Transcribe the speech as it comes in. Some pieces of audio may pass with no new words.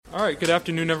All right, good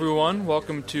afternoon, everyone.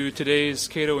 Welcome to today's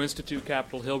Cato Institute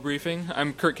Capitol Hill briefing.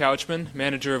 I'm Kurt Couchman,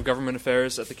 Manager of Government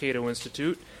Affairs at the Cato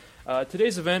Institute.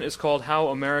 Today's event is called How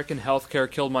American Healthcare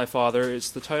Killed My Father. It's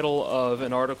the title of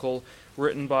an article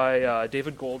written by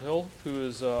David Goldhill, who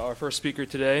is our first speaker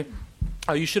today.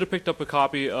 You should have picked up a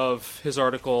copy of his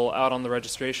article out on the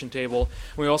registration table.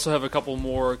 We also have a couple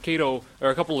of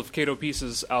Cato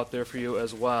pieces out there for you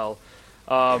as well.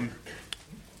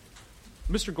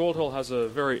 Mr. Goldhill has a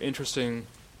very interesting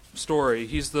story.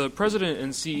 He's the president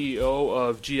and CEO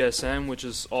of GSN, which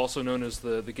is also known as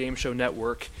the Game Show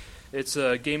Network. It's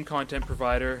a game content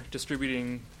provider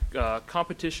distributing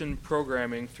competition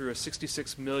programming through a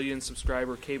 66 million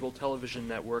subscriber cable television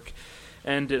network,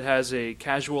 and it has a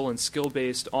casual and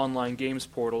skill-based online games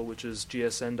portal, which is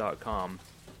gsn.com.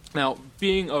 Now,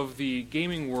 being of the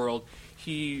gaming world,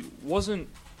 he wasn't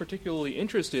particularly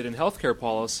interested in healthcare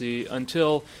policy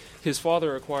until his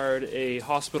father acquired a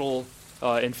hospital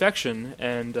infection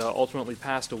and ultimately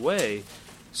passed away.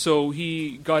 So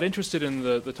he got interested in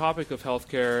the topic of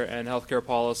healthcare and healthcare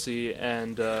policy,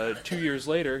 and 2 years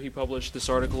later he published this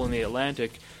article in The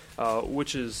Atlantic,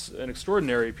 which is an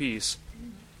extraordinary piece.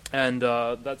 And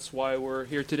that's why we're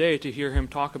here today, to hear him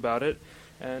talk about it.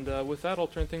 And with that, I'll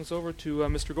turn things over to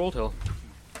Mr. Goldhill.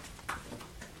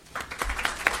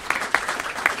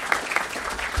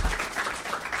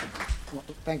 Well,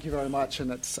 thank you very much,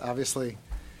 and it's obviously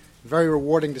very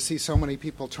rewarding to see so many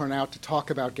people turn out to talk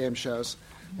about game shows,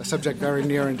 a subject very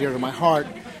near and dear to my heart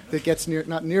that gets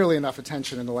not nearly enough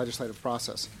attention in the legislative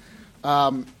process.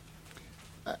 I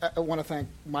want to thank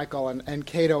Michael and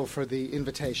Cato for the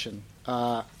invitation.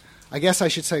 I guess I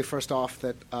should say first off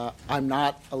that I'm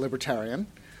not a libertarian.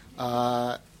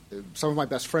 Some of my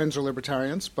best friends are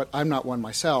libertarians, but I'm not one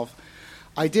myself.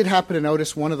 I did happen to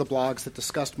notice one of the blogs that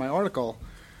discussed my article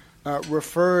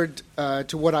referred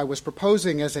to what I was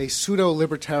proposing as a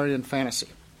pseudo-libertarian fantasy.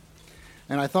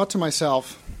 And I thought to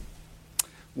myself,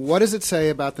 what does it say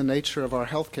about the nature of our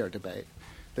healthcare debate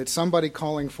that somebody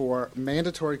calling for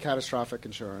mandatory catastrophic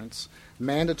insurance,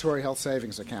 mandatory health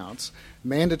savings accounts,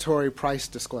 mandatory price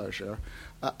disclosure,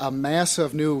 a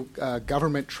massive new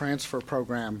government transfer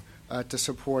program to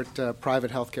support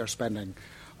private healthcare spending,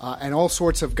 and all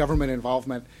sorts of government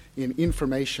involvement in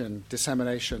information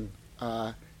dissemination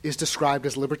is described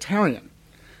as libertarian?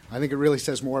 I think it really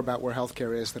says more about where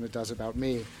healthcare is than it does about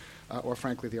me, or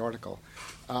frankly the article.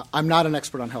 I'm not an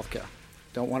expert on healthcare.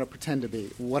 Don't want to pretend to be.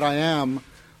 What I am,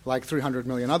 like 300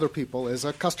 million other people, is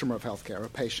a customer of healthcare, a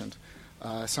patient,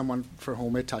 someone for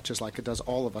whom it touches like it does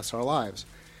all of us, our lives.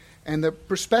 And the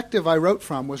perspective I wrote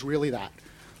from was really that.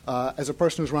 As a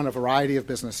person who's run a variety of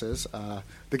businesses,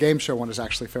 the game show one is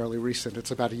actually fairly recent. It's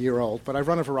about a year old. But I've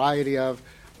run a variety of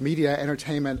media,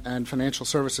 entertainment, and financial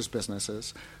services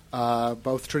businesses,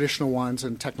 both traditional ones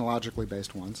and technologically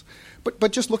based ones.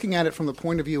 But just looking at it from the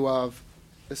point of view of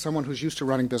someone who's used to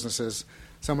running businesses,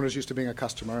 someone who's used to being a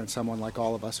customer, and someone like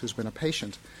all of us who's been a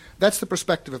patient, that's the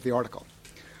perspective of the article.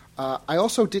 I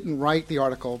also didn't write the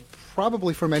article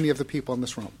probably for many of the people in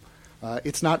this room.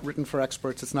 It's not written for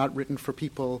experts. It's not written for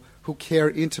people who care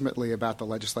intimately about the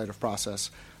legislative process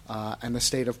and the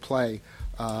state of play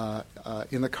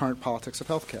in the current politics of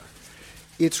healthcare.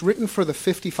 It's written for the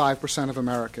 55% of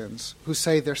Americans who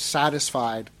say they're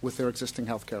satisfied with their existing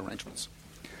healthcare arrangements.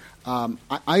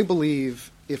 I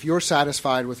believe if you're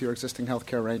satisfied with your existing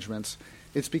healthcare arrangements,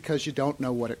 it's because you don't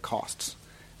know what it costs.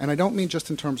 And I don't mean just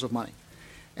in terms of money.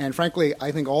 And frankly,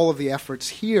 I think all of the efforts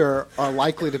here are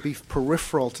likely to be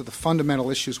peripheral to the fundamental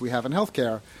issues we have in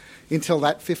healthcare until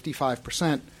that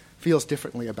 55% feels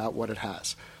differently about what it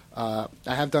has. I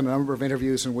have done a number of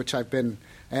interviews in which I've been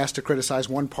asked to criticize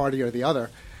one party or the other.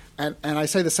 And I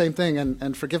say the same thing,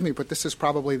 and forgive me, but this is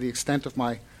probably the extent of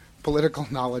my political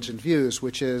knowledge and views,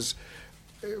 which is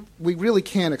we really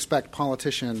can't expect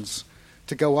politicians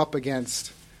to go up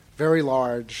against very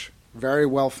large, very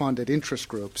well-funded interest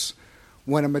groups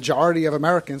when a majority of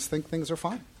Americans think things are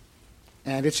fine.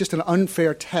 And it's just an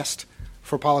unfair test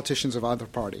for politicians of either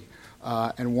party.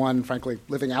 And one, frankly,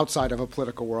 living outside of a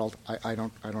political world, I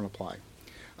don't apply.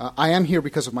 I am here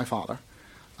because of my father.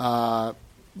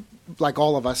 Like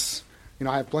all of us,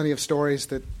 I have plenty of stories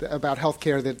about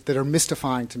healthcare that are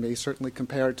mystifying to me, certainly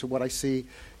compared to what I see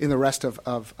in the rest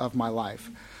of my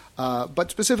life. But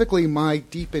specifically, my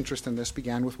deep interest in this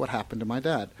began with what happened to my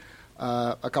dad.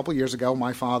 A couple years ago,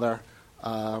 my father,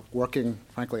 working,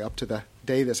 frankly, up to the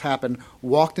day this happened,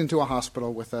 walked into a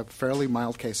hospital with a fairly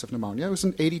mild case of pneumonia. He was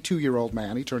an 82-year-old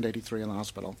man. He turned 83 in the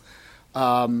hospital.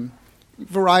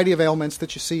 Variety of ailments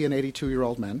that you see in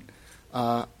 82-year-old men.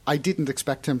 I didn't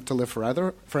expect him to live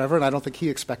forever, and I don't think he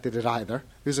expected it either.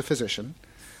 He was a physician.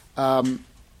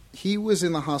 he was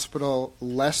in the hospital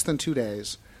less than 2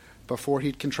 days before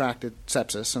he'd contracted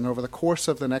sepsis, and over the course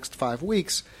of the next 5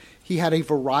 weeks, he had a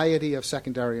variety of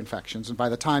secondary infections, and by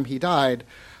the time he died,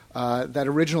 that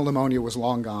original pneumonia was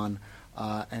long gone,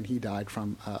 and he died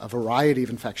from a variety of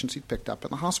infections he'd picked up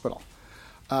in the hospital.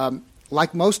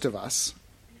 Like most of us,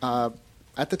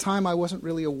 at the time I wasn't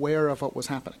really aware of what was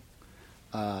happening.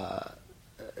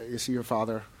 You see your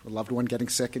father, a loved one, getting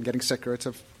sick and getting sicker. It's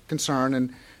of concern,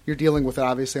 and you're dealing with it,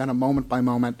 obviously, on a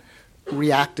moment-by-moment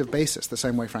reactive basis, the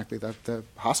same way, frankly, that the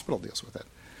hospital deals with it.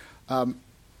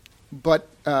 But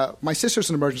my sister's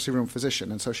an emergency room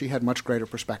physician, and so she had much greater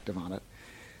perspective on it.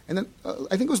 And then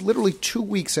I think it was literally 2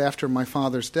 weeks after my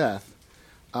father's death,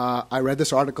 I read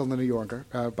this article in the New Yorker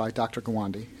by Dr.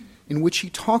 Gawande, in which he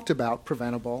talked about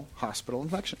preventable hospital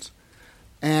infections.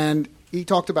 And he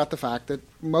talked about the fact that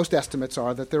most estimates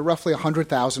are that there are roughly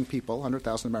 100,000 people,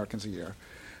 100,000 Americans a year,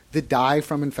 that die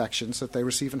from infections that they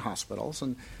receive in hospitals.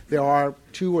 And there are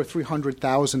 200,000 or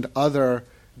 300,000 other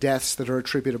deaths that are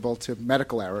attributable to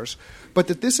medical errors, but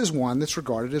that this is one that's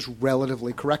regarded as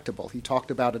relatively correctable. He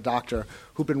talked about a doctor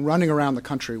who'd been running around the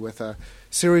country with a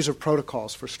series of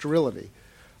protocols for sterility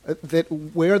that,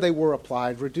 where they were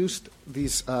applied, reduced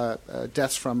these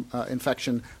deaths from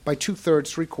infection by 2/3,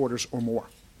 3/4, or more.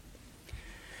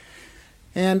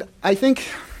 And I think,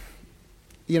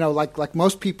 like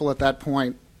most people at that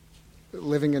point,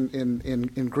 living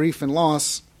in grief and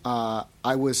loss,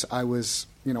 I was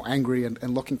angry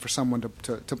and looking for someone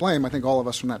to blame. I think all of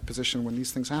us from that position when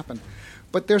these things happen.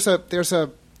 But there's a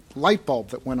light bulb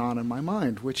that went on in my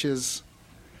mind, which is,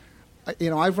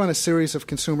 I've run a series of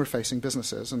consumer-facing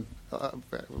businesses, and a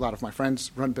lot of my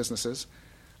friends run businesses.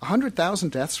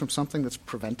 100,000 deaths from something that's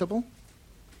preventable?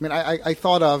 I mean, I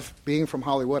thought of, being from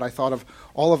Hollywood, I thought of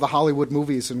all of the Hollywood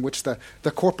movies in which the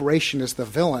corporation is the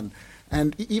villain.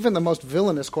 And even the most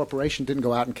villainous corporation didn't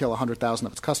go out and kill 100,000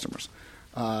 of its customers.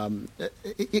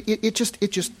 It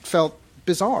just felt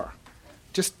bizarre,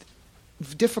 just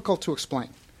difficult to explain.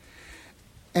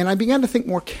 And I began to think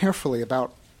more carefully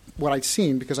about what I'd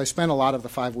seen, because I spent a lot of the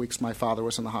 5 weeks my father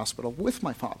was in the hospital with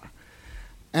my father.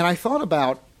 And I thought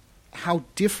about how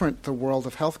different the world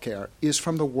of healthcare is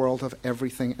from the world of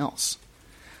everything else.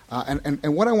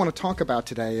 And what I want to talk about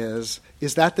today is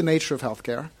that the nature of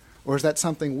healthcare, or is that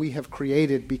something we have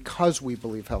created because we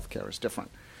believe healthcare is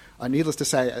different? Needless to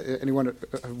say, anyone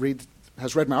who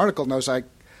has read my article knows I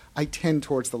tend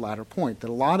towards the latter point, that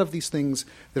a lot of these things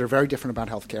that are very different about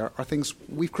healthcare are things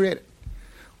we've created.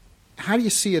 How do you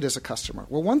see it as a customer?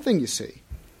 Well, one thing you see,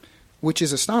 which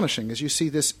is astonishing, is you see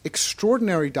this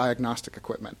extraordinary diagnostic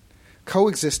equipment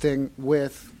coexisting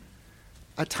with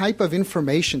a type of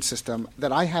information system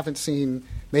that I haven't seen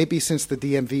maybe since the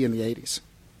DMV in the 80s.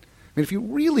 I mean, if you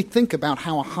really think about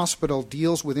how a hospital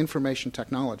deals with information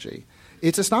technology,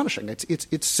 it's astonishing.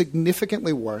 It's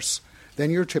significantly worse than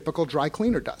your typical dry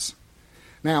cleaner does.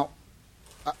 Now,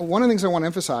 one of the things I want to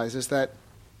emphasize is that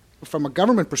from a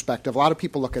government perspective, a lot of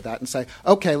people look at that and say,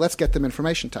 okay, let's get them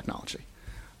information technology.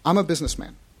 I'm a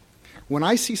businessman. When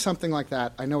I see something like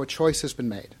that, I know a choice has been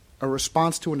made. A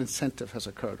response to an incentive has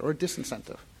occurred, or a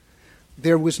disincentive.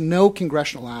 There was no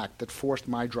congressional act that forced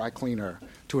my dry cleaner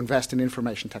to invest in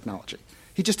information technology.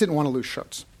 He just didn't want to lose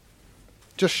shirts.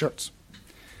 Just shirts.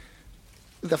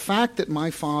 The fact that my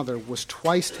father was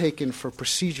twice taken for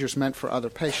procedures meant for other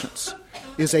patients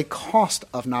is a cost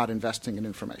of not investing in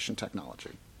information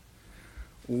technology.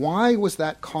 Why was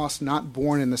that cost not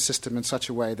borne in the system in such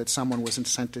a way that someone was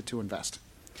incented to invest?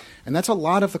 And that's a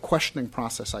lot of the questioning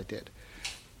process I did.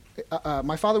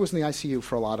 My father was in the ICU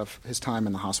for a lot of his time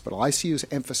in the hospital. ICUs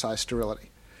emphasize sterility.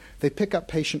 They pick up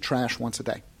patient trash once a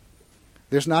day.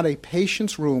 There's not a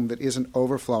patient's room that isn't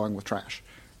overflowing with trash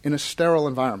in a sterile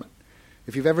environment.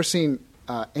 If you've ever seen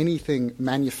anything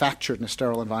manufactured in a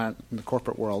sterile environment in the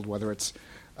corporate world, whether it's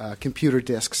computer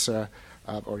disks or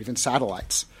even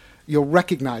satellites, you'll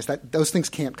recognize that those things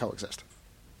can't coexist.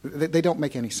 They don't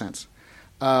make any sense.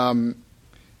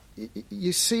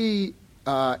 You see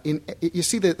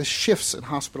the shifts in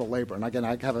hospital labor, and again,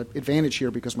 I have an advantage here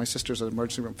because my sister's an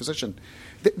emergency room physician.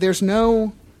 There's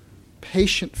no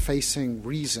patient-facing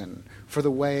reason for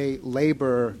the way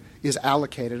labor is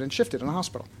allocated and shifted in a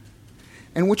hospital.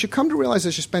 And what you come to realize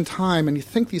as you spend time and you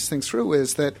think these things through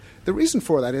is that the reason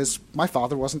for that is my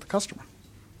father wasn't the customer.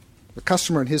 The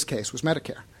customer in his case was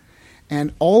Medicare.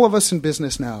 And all of us in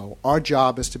business know our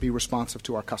job is to be responsive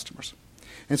to our customers.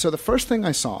 And so the first thing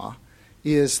I saw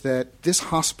is that this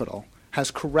hospital has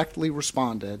correctly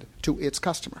responded to its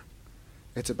customer.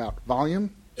 It's about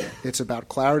volume. It's about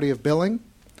clarity of billing.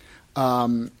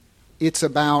 It's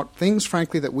about things,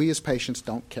 frankly, that we as patients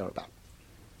don't care about.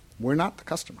 We're not the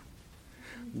customer.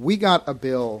 we got a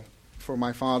bill for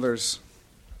my father's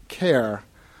care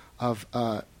of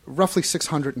roughly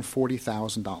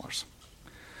 $640,000.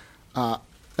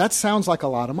 That sounds like a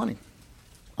lot of money.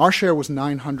 Our share was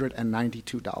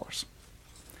 $992.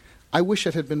 I wish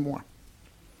it had been more.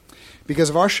 Because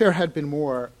if our share had been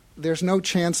more, there's no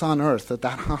chance on earth that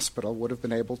that hospital would have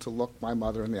been able to look my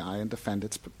mother in the eye and defend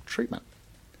its treatment.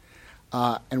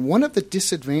 And one of the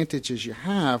disadvantages you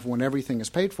have when everything is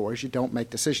paid for is you don't make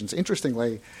decisions.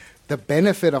 Interestingly, the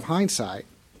benefit of hindsight,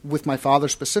 with my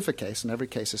father's specific case, and every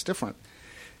case is different,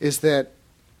 is that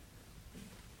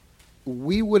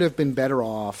we would have been better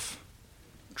off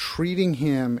treating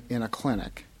him in a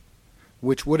clinic,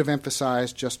 which would have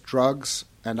emphasized just drugs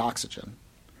and oxygen.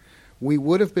 We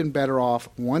would have been better off,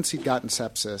 once he'd gotten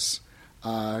sepsis,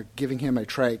 giving him a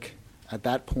trach at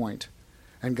that point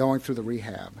and going through the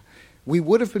rehab. We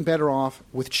would have been better off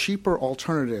with cheaper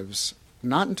alternatives,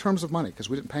 not in terms of money, because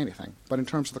we didn't pay anything, but in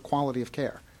terms of the quality of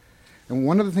care. And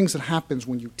one of the things that happens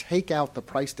when you take out the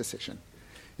price decision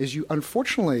is you,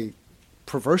 unfortunately,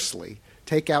 perversely,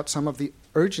 take out some of the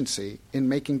urgency in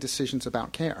making decisions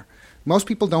about care. Most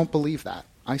people don't believe that.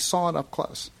 I saw it up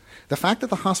close. The fact that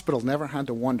the hospital never had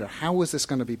to wonder, how is this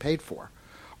going to be paid for,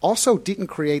 also didn't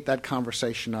create that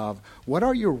conversation of, what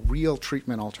are your real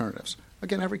treatment alternatives?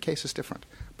 Again, every case is different.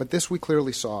 But this we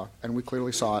clearly saw, and we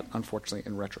clearly saw it, unfortunately,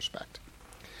 in retrospect.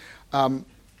 The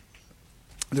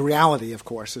reality, of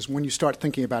course, is when you start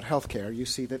thinking about healthcare, you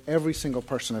see that every single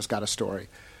person has got a story.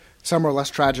 Some are less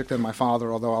tragic than my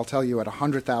father, although I'll tell you, at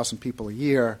 100,000 people a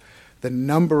year, the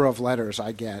number of letters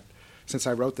I get since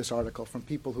I wrote this article from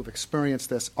people who've experienced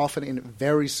this, often in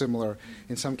very similar,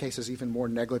 in some cases even more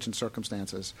negligent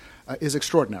circumstances, is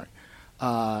extraordinary.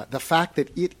 The fact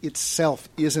that it itself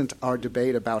isn't our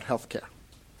debate about healthcare,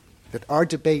 that our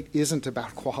debate isn't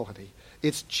about quality,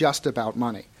 it's just about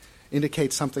money,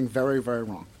 indicates something very, very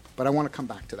wrong. But I want to come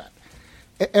back to that.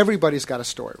 Everybody's got a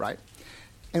story, right?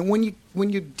 And when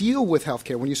you deal with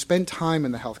healthcare, when you spend time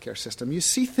in the healthcare system, you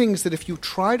see things that if you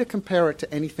try to compare it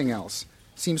to anything else,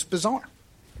 seems bizarre.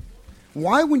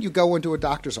 Why, when you go into a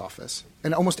doctor's office,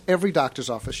 and almost every doctor's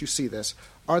office you see this,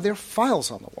 are there files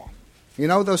on the wall? You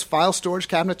know those file storage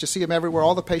cabinets? You see them everywhere,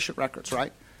 all the patient records,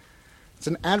 right? It's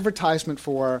an advertisement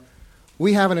for,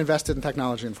 we haven't invested in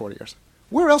technology in 40 years.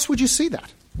 Where else would you see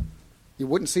that? You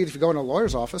wouldn't see it if you go in a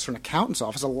lawyer's office or an accountant's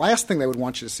office. The last thing they would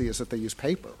want you to see is that they use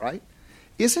paper, right?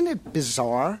 Isn't it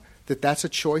bizarre that that's a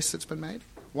choice that's been made?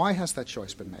 Why has that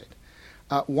choice been made?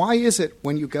 Why is it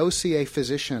when you go see a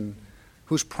physician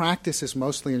whose practice is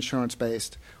mostly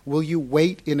insurance-based, will you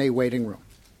wait in a waiting room?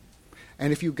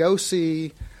 And if you go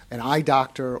see an eye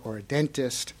doctor or a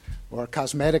dentist or a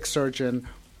cosmetic surgeon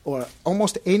or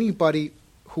almost anybody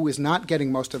who is not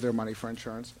getting most of their money for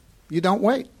insurance, you don't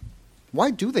wait.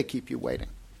 Why do they keep you waiting?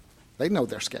 They know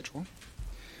their schedule.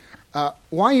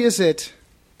 Why is it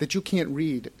that you can't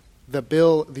read the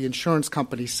bill the insurance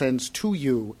company sends to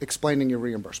you explaining your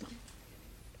reimbursement?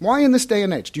 Why in this day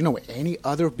and age? Do you know any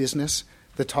other business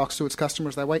that talks to its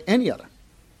customers that way? Any other?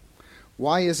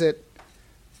 Why is it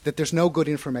that there's no good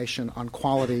information on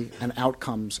quality and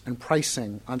outcomes and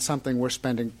pricing on something we're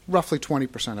spending roughly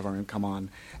 20% of our income on,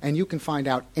 and you can find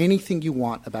out anything you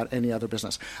want about any other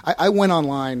business? I went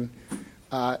online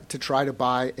to try to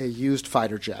buy a used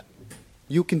fighter jet.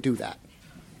 You can do that.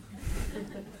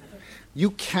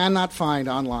 You cannot find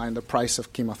online the price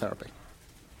of chemotherapy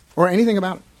or anything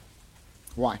about it.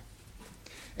 Why?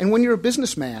 And when you're a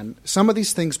businessman, some of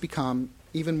these things become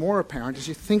even more apparent as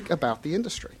you think about the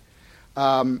industry.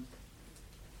 I've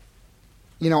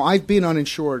been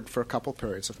uninsured for a couple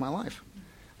periods of my life.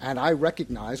 And I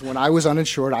recognize when I was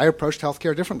uninsured, I approached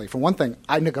healthcare differently. For one thing,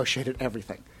 I negotiated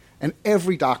everything. And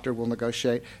every doctor will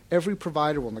negotiate, every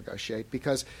provider will negotiate,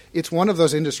 because it's one of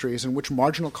those industries in which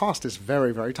marginal cost is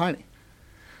very, very tiny.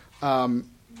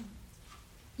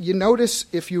 You notice,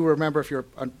 if you remember, if you're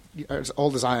as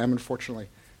old as I am, unfortunately,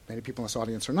 many people in this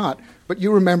audience are not, but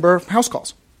you remember house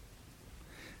calls.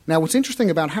 Now, what's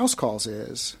interesting about house calls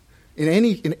is, in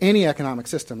any economic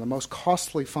system, the most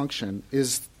costly function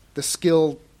is the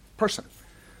skilled person.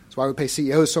 That's why we pay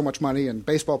CEOs so much money and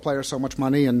baseball players so much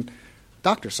money and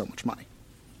doctors so much money,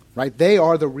 right? They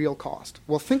are the real cost.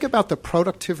 Well, think about the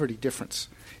productivity difference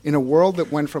in a world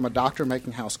that went from a doctor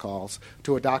making house calls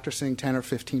to a doctor seeing 10 or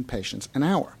 15 patients an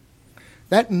hour.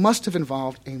 That must have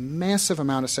involved a massive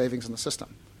amount of savings in the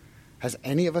system. Has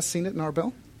any of us seen it in our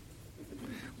bill?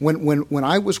 When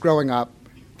I was growing up,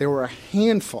 there were a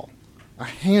handful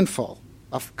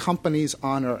of companies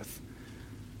on earth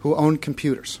who owned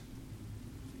computers,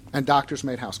 and doctors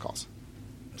made house calls.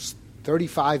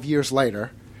 35 years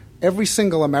later, every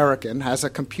single American has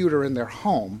a computer in their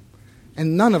home,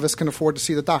 And none of us can afford to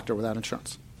see the doctor without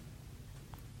insurance.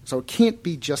 So it can't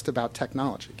be just about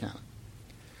technology, can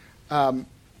it?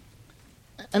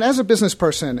 And as a business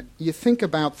person, you think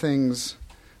about things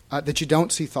that you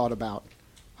don't see thought about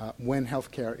when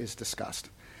healthcare is discussed.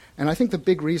 And I think the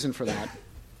big reason for that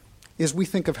is we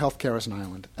think of healthcare as an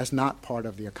island, as not part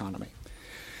of the economy.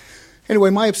 Anyway,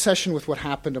 my obsession with what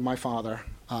happened to my father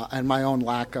and my own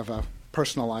lack of a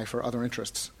personal life or other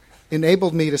interests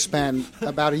enabled me to spend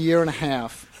about a year and a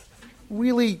half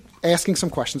really asking some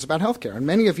questions about healthcare. And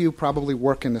many of you probably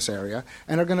work in this area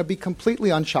and are going to be completely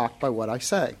unshocked by what I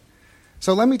say.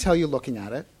 So let me tell you, looking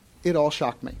at it, it all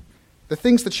shocked me. The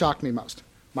things that shocked me most: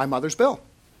 my mother's bill.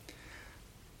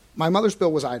 My mother's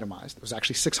bill was itemized. It was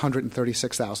actually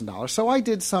 $636,000. So I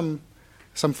did some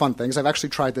fun things. I've actually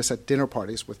tried this at dinner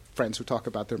parties with friends who talk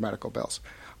about their medical bills.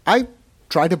 I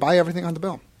tried to buy everything on the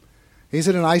bill. He's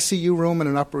in an ICU room in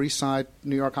an Upper East Side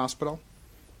New York hospital.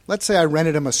 Let's say I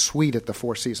rented him a suite at the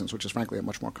Four Seasons, which is frankly a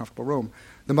much more comfortable room,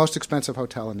 the most expensive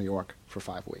hotel in New York, for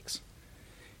 5 weeks.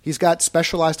 He's got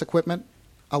specialized equipment.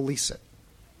 I'll lease it.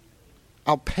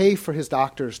 I'll pay for his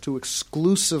doctors to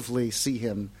exclusively see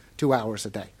him 2 hours a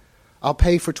day. I'll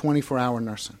pay for 24-hour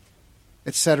nursing,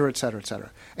 et cetera, et cetera, et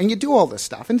cetera. And you do all this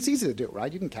stuff, and it's easy to do,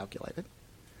 right? You can calculate it.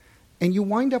 And you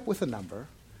wind up with a number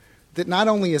that not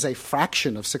only is a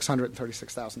fraction of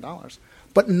 $636,000,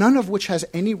 but none of which has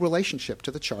any relationship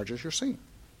to the charges you're seeing.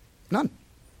 None.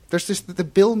 The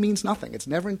bill means nothing. It's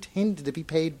never intended to be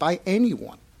paid by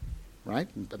anyone, right?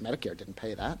 But Medicare didn't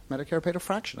pay that. Medicare paid a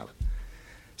fraction of it.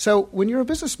 So when you're a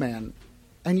businessman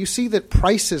and you see that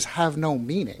prices have no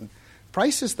meaning,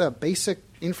 price is the basic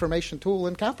information tool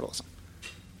in capitalism.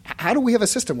 How do we have a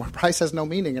system where price has no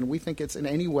meaning and we think it's in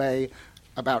any way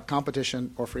about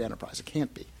competition or free enterprise? It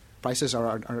can't be. Prices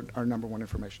are our number one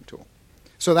information tool.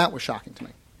 So that was shocking to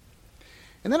me.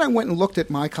 And then I went and looked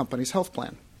at my company's health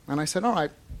plan. And I said, all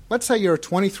right, let's say you're a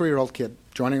 23-year-old kid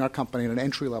joining our company in an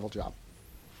entry-level job.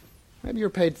 Maybe you're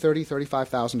paid $30,000,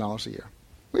 $35,000 a year.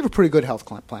 We have a pretty good health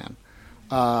plan.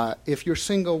 If you're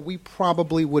single, we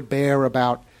probably would bear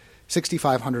about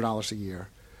 $6,500 a year.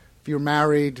 If you're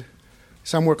married,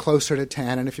 somewhere closer to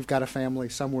 10, and if you've got a family,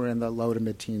 somewhere in the low to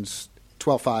mid-teens,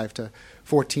 12.5 to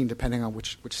 14, depending on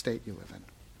which state you live in.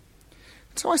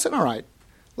 So I said, all right,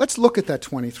 let's look at that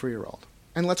 23-year-old,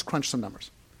 and let's crunch some numbers.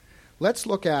 Let's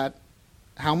look at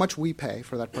how much we pay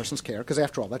for that person's care, because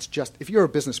after all, that's just, if you're a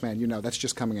businessman, you know that's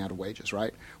just coming out of wages,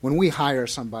 right? When we hire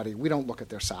somebody, we don't look at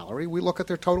their salary, we look at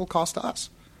their total cost to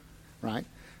us, right?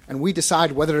 And we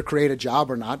decide whether to create a job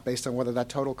or not based on whether that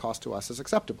total cost to us is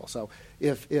acceptable. So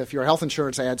if your health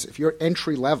insurance if you're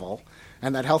entry level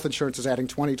and that health insurance is adding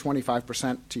 20,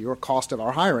 25% to your cost of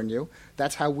our hiring you,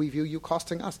 that's how we view you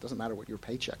costing us. It doesn't matter what your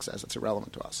paycheck says. It's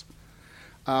irrelevant to us.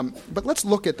 But let's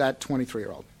look at that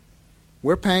 23-year-old.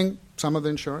 We're paying some of the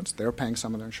insurance. They're paying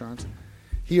some of their insurance.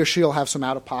 He or she will have some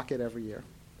out-of-pocket every year.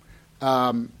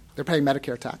 They're paying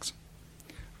Medicare tax.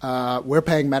 We're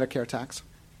paying Medicare tax.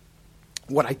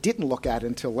 What I didn't look at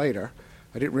until later,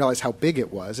 I didn't realize how big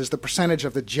it was, is the percentage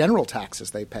of the general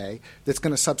taxes they pay that's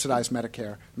going to subsidize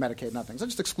Medicare, Medicaid, and other things. I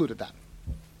just excluded that.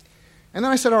 And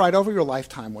then I said, all right, over your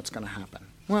lifetime, what's going to happen?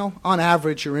 Well, on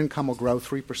average, your income will grow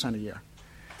 3% a year.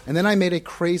 And then I made a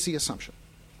crazy assumption,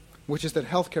 which is that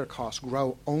healthcare costs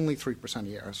grow only 3% a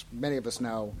year. As many of us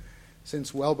know,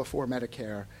 since well before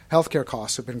Medicare, healthcare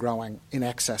costs have been growing in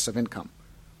excess of income.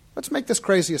 Let's make this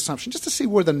crazy assumption just to see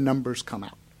where the numbers come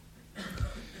out.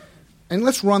 And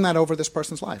let's run that over this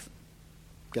person's life.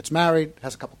 Gets married,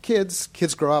 has a couple kids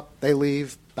grow up, they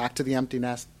leave, back to the empty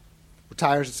nest,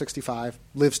 retires at 65,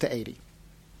 lives to 80.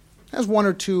 Has one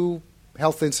or two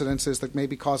health incidences that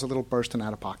maybe cause a little burst in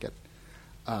out-of-pocket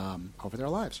over their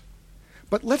lives.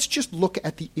 But let's just look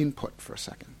at the input for a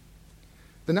second.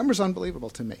 The number's unbelievable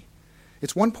to me.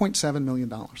 It's $1.7 million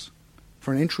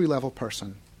for an entry-level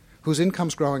person whose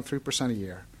income's growing 3% a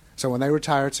year. So when they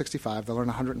retire at 65, they'll earn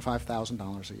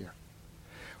 $105,000 a year.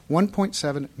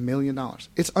 $1.7 million.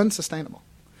 It's unsustainable.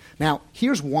 Now,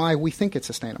 here's why we think it's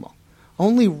sustainable.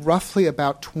 Only roughly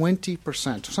about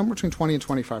 20%, somewhere between 20 and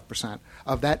 25%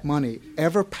 of that money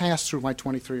ever passed through my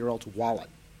 23-year-old's wallet.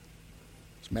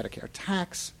 It's Medicare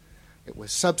tax, it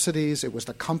was subsidies, it was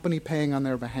the company paying on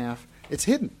their behalf. It's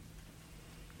hidden.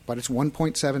 But it's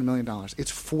 $1.7 million.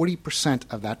 It's 40%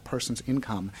 of that person's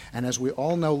income. And as we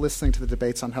all know, listening to the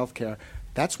debates on health care,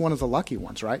 that's one of the lucky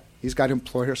ones, right? He's got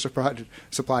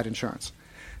employer-supplied insurance.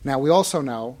 Now, we also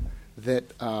know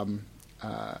that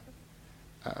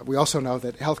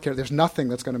healthcare. There's nothing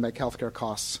that's going to make healthcare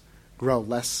costs grow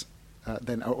less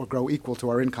than or grow equal to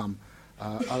our income,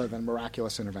 other than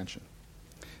miraculous intervention.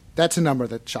 That's a number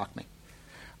that shocked me.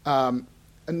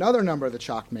 Another number that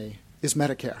shocked me is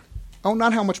Medicare. Oh,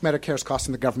 not how much Medicare is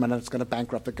costing the government and it's going to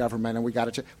bankrupt the government and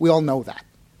we all know that,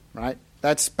 right?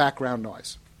 That's background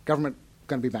noise. Government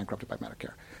going to be bankrupted by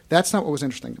Medicare. That's not what was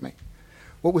interesting to me.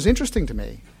 What was interesting to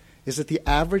me is that the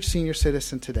average senior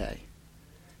citizen today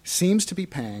seems to be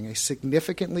paying a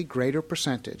significantly greater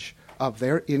percentage of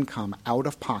their income out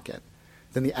of pocket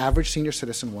than the average senior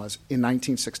citizen was in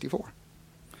 1964.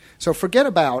 So forget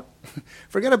about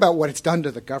what it's done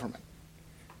to the government.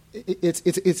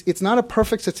 It's not a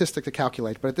perfect statistic to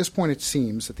calculate, but at this point it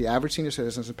seems that the average senior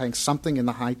citizen is paying something in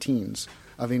the high teens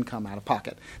of income out of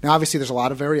pocket. Now, obviously, there's a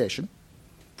lot of variation.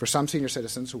 For some senior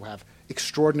citizens who have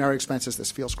extraordinary expenses,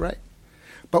 this feels great.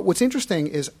 But what's interesting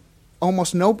is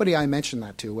almost nobody I mention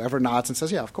that to ever nods and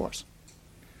says, yeah, of course.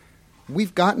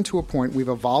 We've gotten to a point, we've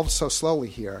evolved so slowly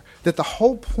here, that the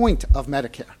whole point of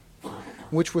Medicare,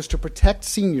 which was to protect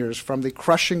seniors from the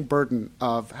crushing burden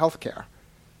of health care,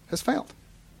 has failed.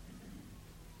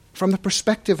 From the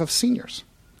perspective of seniors,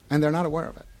 and they're not aware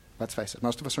of it. Let's face it,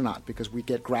 most of us are not, because we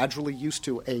get gradually used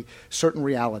to a certain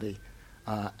reality,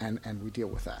 and we deal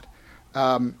with that.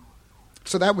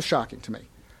 So that was shocking to me.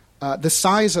 The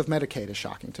size of Medicaid is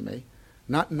shocking to me,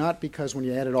 not because when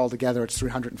you add it all together it's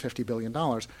 $350 billion,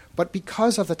 but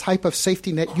because of the type of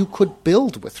safety net you could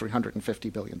build with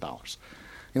 $350 billion.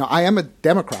 I am a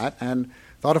Democrat and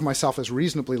thought of myself as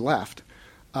reasonably left.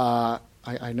 I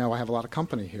know I have a lot of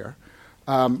company here.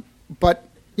 But,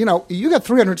 you got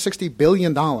 $360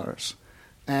 billion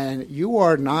and you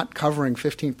are not covering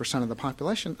 15% of the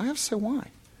population. I have to say why.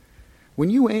 When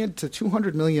you add to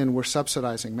 200 million we're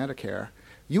subsidizing Medicare,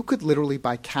 you could literally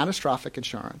buy catastrophic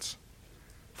insurance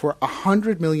for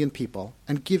 100 million people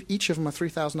and give each of them a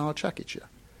 $3,000 check each year.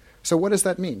 So what does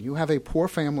that mean? You have a poor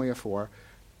family of four.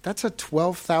 That's a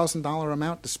 $12,000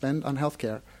 amount to spend on health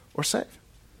care or save.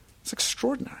 It's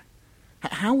extraordinary.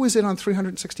 How is it on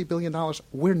 $360 billion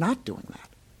we're not doing that?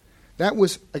 That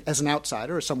was, as an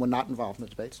outsider, as someone not involved in the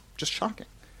debates, just shocking.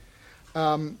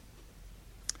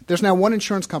 There's now one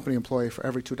insurance company employee for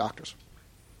every 2 doctors.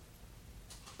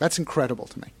 That's incredible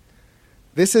to me.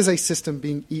 This is a system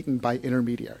being eaten by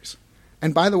intermediaries.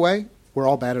 And by the way, we're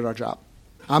all bad at our job.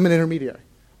 I'm an intermediary.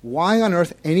 Why on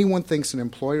earth anyone thinks an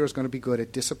employer is going to be good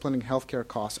at disciplining healthcare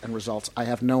costs and results, I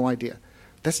have no idea.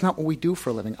 That's not what we do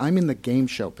for a living. I'm in the game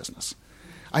show business.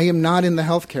 I am not in the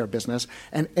healthcare business,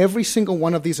 and every single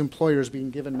one of these employers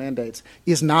being given mandates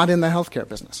is not in the healthcare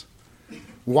business.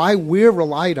 Why we're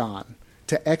relied on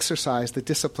to exercise the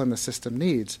discipline the system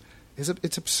needs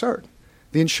it's absurd.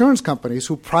 The insurance companies,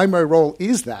 whose primary role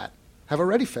is that, have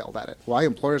already failed at it. Why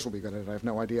employers will be good at it, I have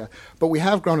no idea. But we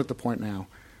have grown at the point now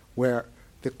where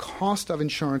the cost of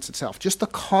insurance itself, just the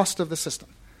cost of the system,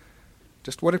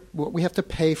 just what we have to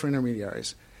pay for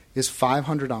intermediaries, is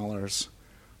 $500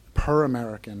 per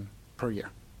American per year.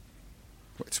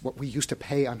 It's what we used to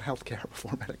pay on health care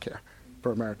before Medicare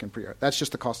per American per year. That's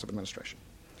just the cost of administration.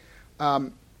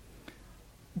 But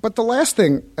the last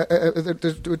thing, there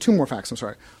were 2 more facts, I'm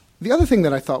sorry. The other thing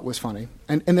that I thought was funny,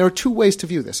 and there are 2 ways to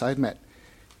view this, I admit,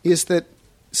 is that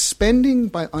spending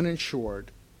by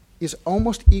uninsured is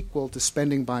almost equal to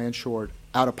spending by insured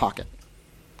out of pocket.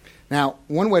 Now,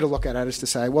 one way to look at it is to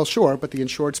say, well, sure, but the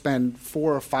insured spend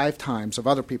 4 or 5 times of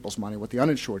other people's money what the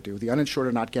uninsured do. The uninsured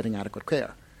are not getting adequate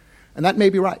care. And that may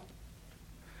be right.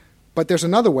 But there's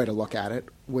another way to look at it,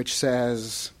 which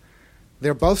says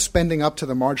they're both spending up to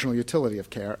the marginal utility of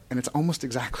care, and it's almost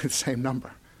exactly the same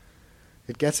number.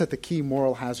 It gets at the key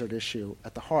moral hazard issue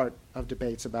at the heart of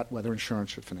debates about whether insurance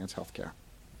should finance health care.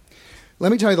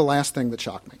 Let me tell you the last thing that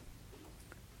shocked me.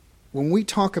 When we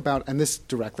talk about, and this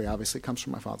directly obviously comes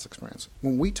from my father's experience,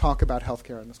 when we talk about health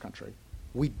care in this country,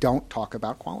 we don't talk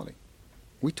about quality.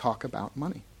 We talk about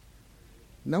money.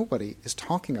 Nobody is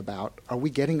talking about, are we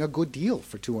getting a good deal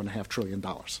for $2.5 trillion?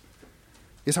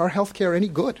 Is our health care any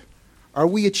good? Are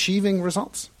we achieving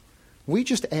results? We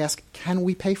just ask, can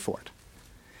we pay for it?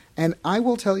 And I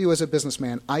will tell you as a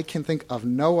businessman, I can think of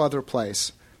no other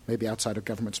place, maybe outside of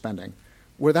government spending,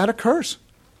 where that occurs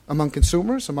among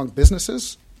consumers, among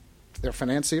businesses, their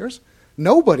financiers.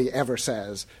 Nobody ever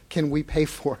says, can we pay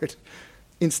for it,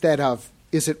 instead of,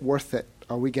 is it worth it?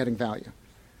 Are we getting value?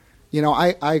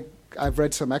 I've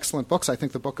read some excellent books. I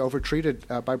think the book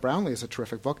Overtreated by Brownlee is a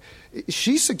terrific book.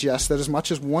 She suggests that as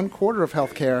much as 1/4 of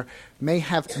healthcare may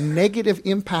have negative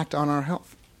impact on our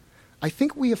health. I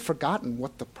think we have forgotten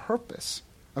what the purpose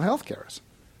of healthcare is.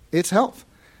 It's health.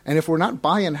 And if we're not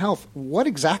buying health, what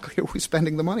exactly are we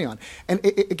spending the money on? And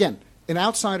again, an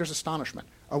outsider's astonishment.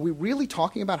 Are we really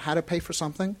talking about how to pay for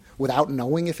something without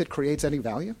knowing if it creates any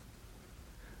value?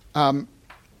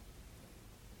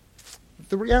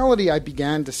 the reality I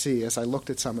began to see as I looked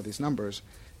at some of these numbers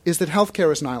is that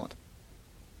healthcare is an island.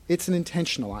 It's an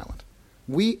intentional island.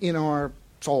 We, in our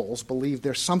souls, believe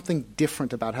there's something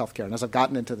different about healthcare. And as I've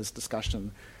gotten into this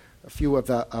discussion, a few of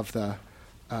the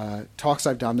talks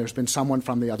I've done, there's been someone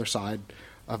from the other side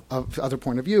of other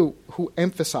point of view who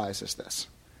emphasizes this.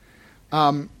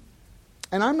 And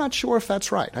I'm not sure if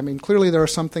that's right. I mean, clearly there are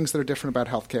some things that are different about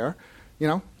healthcare. You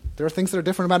know, there are things that are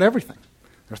different about everything.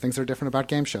 There are things that are different about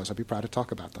game shows. I'd be proud to talk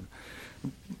about them.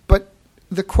 But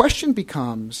the question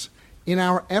becomes, in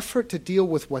our effort to deal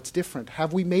with what's different,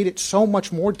 have we made it so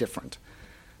much more different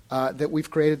that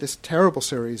we've created this terrible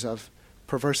series of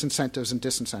perverse incentives and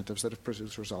disincentives that have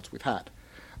produced results we've had?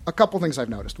 A couple things I've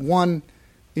noticed. One,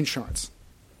 insurance.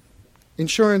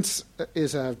 Insurance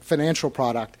is a financial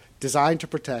product designed to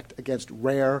protect against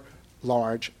rare,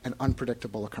 large, and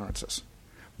unpredictable occurrences.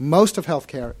 Most of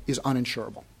healthcare is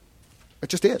uninsurable. It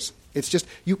just is. It's just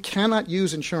you cannot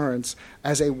use insurance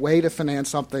as a way to finance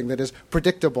something that is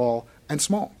predictable and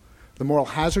small. The moral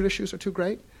hazard issues are too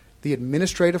great. The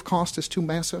administrative cost is too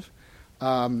massive.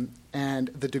 And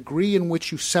the degree in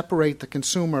which you separate the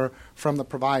consumer from the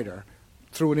provider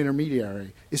through an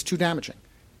intermediary is too damaging.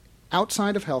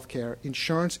 Outside of healthcare,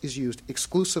 insurance is used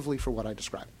exclusively for what I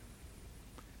described.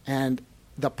 And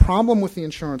the problem with the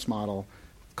insurance model,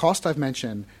 cost I've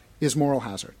mentioned, is moral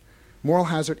hazard. Moral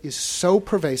hazard is so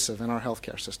pervasive in our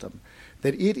healthcare system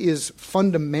that it is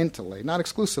fundamentally, not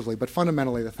exclusively, but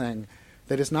fundamentally the thing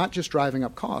that is not just driving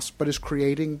up costs, but is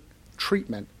creating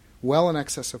treatment well in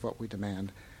excess of what we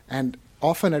demand, and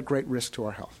often at great risk to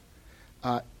our health.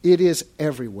 It is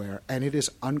everywhere, and it is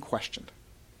unquestioned.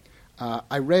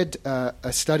 I read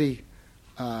a study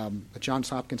that Johns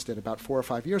Hopkins did about 4 or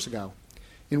 5 years ago,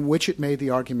 in which it made the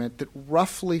argument that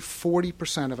roughly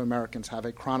 40% of Americans have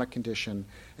a chronic condition,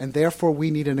 and therefore we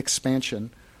need an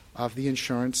expansion of the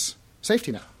insurance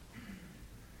safety net.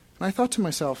 And I thought to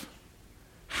myself,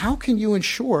 how can you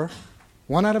insure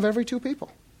 1 out of every 2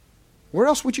 people? Where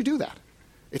else would you do that?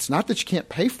 It's not that you can't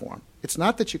pay for them. It's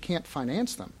not that you can't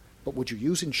finance them. But would you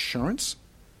use insurance?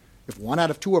 If 1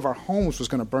 out of 2 of our homes was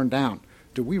going to burn down,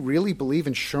 do we really believe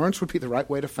insurance would be the right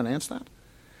way to finance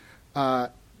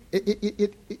that?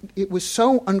 It was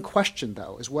so unquestioned,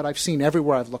 though, is what I've seen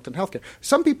everywhere I've looked in healthcare.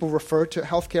 Some people refer to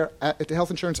healthcare, to health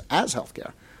insurance as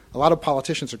healthcare. A lot of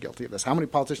politicians are guilty of this. How many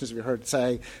politicians have you heard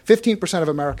say 15% of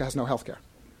America has no healthcare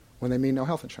when they mean no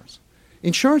health insurance?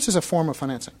 Insurance is a form of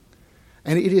financing,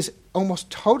 and it is almost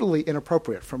totally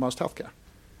inappropriate for most healthcare.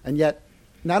 And yet,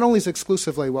 not only is it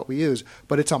exclusively what we use,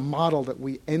 but it's a model that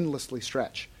we endlessly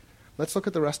stretch. Let's look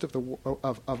at the rest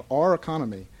of our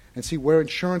economy and see where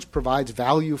insurance provides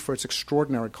value for its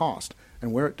extraordinary cost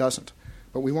and where it doesn't.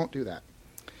 But we won't do that.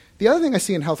 The other thing I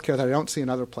see in healthcare that I don't see in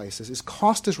other places is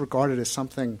cost is regarded as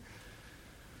something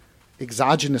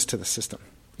exogenous to the system,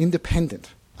 independent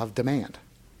of demand,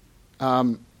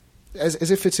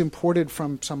 as if it's imported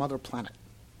from some other planet.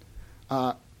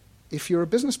 If you're a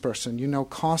business person, you know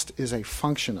cost is a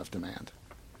function of demand.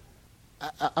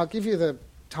 I'll give you the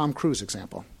Tom Cruise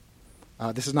example.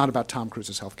 This is not about Tom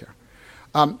Cruise's healthcare.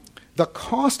 The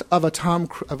cost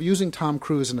of using Tom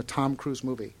Cruise in a Tom Cruise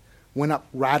movie went up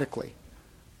radically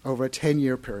over a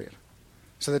 10-year period.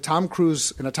 So the Tom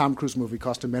Cruise in a Tom Cruise movie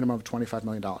cost a minimum of $25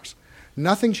 million.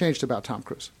 Nothing changed about Tom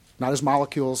Cruise. Not his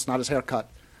molecules, not his haircut,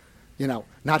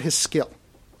 not his skill.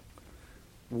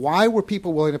 Why were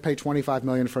people willing to pay $25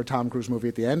 million for a Tom Cruise movie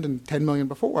at the end and $10 million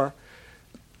before?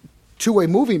 To a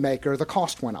movie maker, the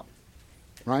cost went up,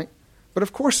 right? But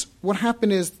of course, what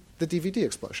happened is the DVD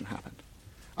explosion happened.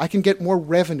 I can get more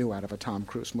revenue out of a Tom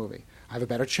Cruise movie. I have a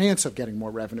better chance of getting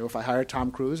more revenue if I hire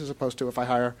Tom Cruise as opposed to if I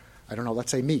hire,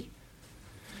 let's say me.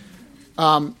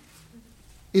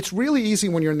 It's really easy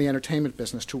when you're in the entertainment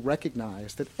business to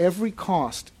recognize that every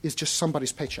cost is just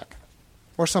somebody's paycheck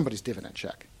or somebody's dividend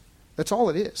check. That's all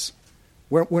it is.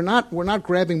 We're not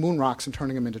grabbing moon rocks and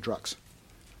turning them into drugs.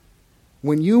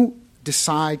 When you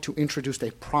decide to introduce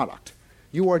a product,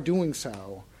 you are doing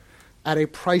so at a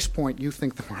price point you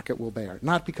think the market will bear,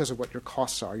 not because of what your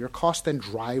costs are. Your costs then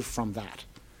drive from that.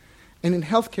 And in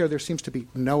healthcare, there seems to be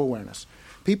no awareness.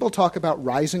 People talk about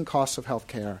rising costs of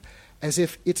healthcare as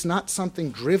if it's not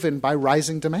something driven by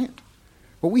rising demand.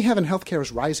 What we have in healthcare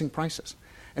is rising prices.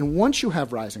 And once you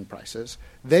have rising prices,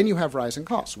 then you have rising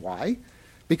costs. Why?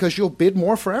 Because you'll bid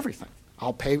more for everything.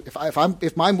 I'll pay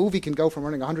if my movie can go from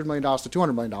earning $100 million to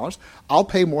 $200 million, I'll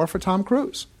pay more for Tom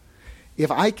Cruise. If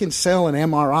I can sell an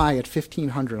MRI at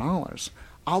 $1,500,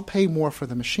 I'll pay more for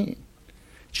the machine.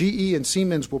 GE and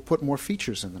Siemens will put more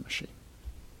features in the machine.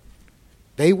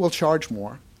 They will charge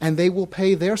more, and they will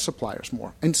pay their suppliers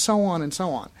more, and so on and so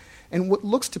on. And what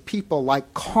looks to people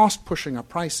like cost pushing up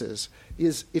prices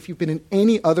is, if you've been in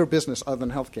any other business other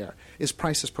than healthcare, is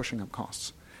prices pushing up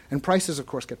costs. And prices, of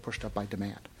course, get pushed up by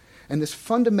demand. And this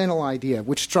fundamental idea,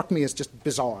 which struck me as just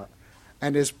bizarre,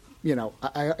 and is,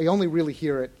 I only really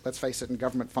hear it, let's face it, in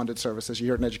government-funded services. You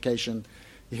hear it in education,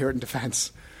 you hear it in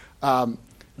defense,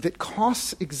 that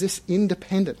costs exist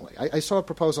independently. I saw a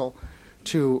proposal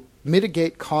to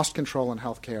mitigate cost control in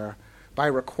healthcare by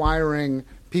requiring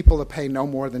people to pay no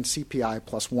more than CPI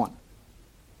plus 1.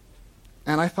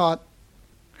 And I thought,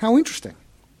 how interesting.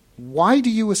 Why do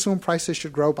you assume prices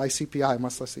should grow by CPI,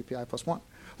 much less CPI plus 1?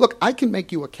 Look, I can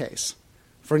make you a case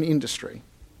for an industry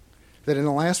that in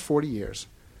the last 40 years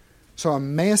saw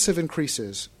massive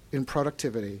increases in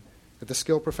productivity at the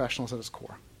skilled professionals at its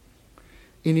core,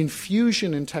 an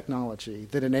infusion in technology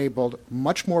that enabled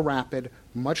much more rapid,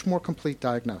 much more complete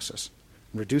diagnosis,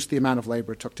 and reduced the amount of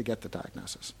labor it took to get the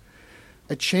diagnosis,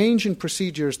 a change in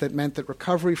procedures that meant that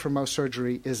recovery from most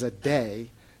surgery is a day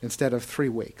instead of 3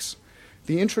 weeks,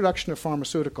 the introduction of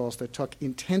pharmaceuticals that took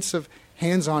intensive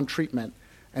hands-on treatment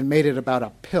and made it about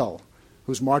a pill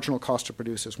whose marginal cost to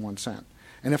produce is 1 cent.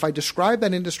 And if I described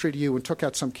that industry to you and took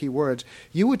out some key words,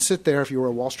 you would sit there, if you were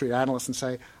a Wall Street analyst, and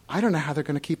say, I don't know how they're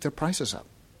going to keep their prices up.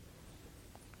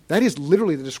 That is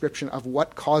literally the description of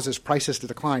what causes prices to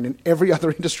decline in every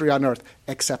other industry on earth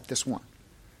except this one.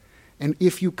 And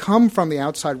if you come from the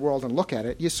outside world and look at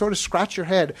it, you sort of scratch your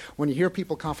head when you hear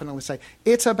people confidently say,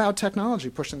 it's about technology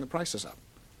pushing the prices up.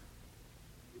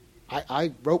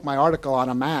 I wrote my article on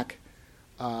a Mac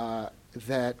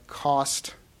that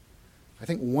cost, I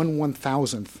think,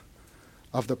 1/1000th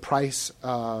of the price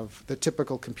of the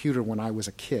typical computer when I was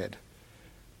a kid,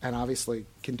 and obviously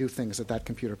can do things that that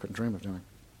computer couldn't dream of doing.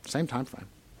 Same time frame.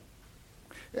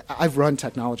 I've run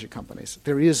technology companies.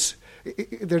 There's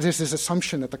this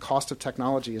assumption that the cost of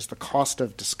technology is the cost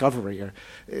of discovery, or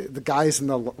the guys in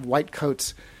the white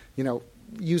coats,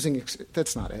 using.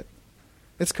 That's not it.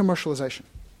 It's commercialization.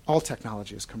 All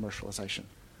technology is commercialization.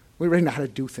 We already know how to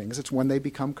do things. It's when they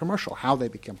become commercial, how they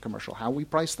become commercial, how we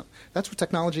price them. That's what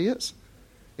technology is.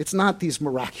 It's not these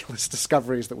miraculous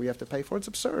discoveries that we have to pay for. It's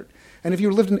absurd. And if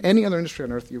you lived in any other industry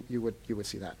on earth, you would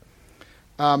see that.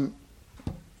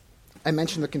 I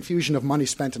mentioned the confusion of money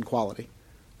spent in quality,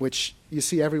 which you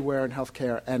see everywhere in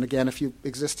healthcare. And again, if you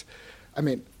exist,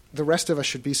 the rest of us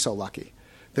should be so lucky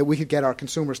that we could get our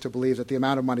consumers to believe that the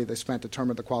amount of money they spent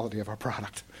determined the quality of our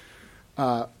product.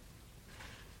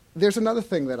 There's another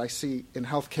thing that I see in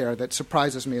healthcare that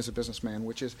surprises me as a businessman,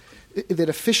 which is that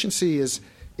efficiency is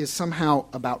somehow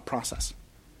about process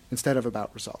instead of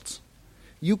about results.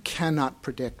 You cannot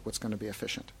predict what's going to be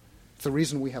efficient. It's the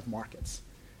reason we have markets.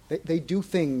 They do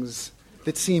things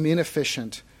that seem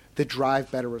inefficient that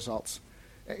drive better results.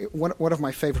 One of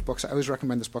my favorite books, I always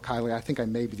recommend this book highly, I think I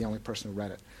may be the only person who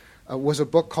read it, was a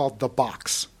book called The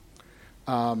Box.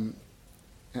 And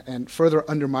further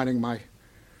undermining my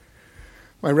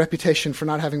reputation for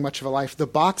not having much of a life, The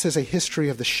Box is a history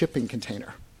of the shipping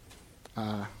container.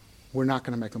 We're not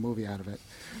going to make a movie out of it.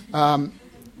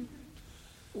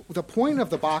 The point of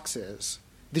The Box is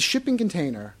the shipping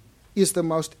container is the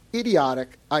most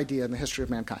idiotic idea in the history of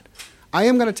mankind. I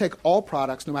am going to take all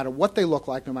products, no matter what they look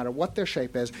like, no matter what their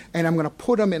shape is, and I'm going to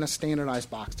put them in a standardized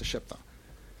box to ship them.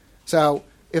 So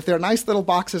if they're nice little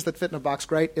boxes that fit in a box,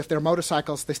 great. If they're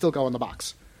motorcycles, they still go in the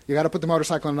box. You got to put the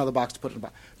motorcycle in another box to put it in the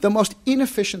box. The most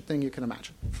inefficient thing you can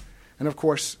imagine. And of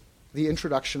course, the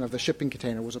introduction of the shipping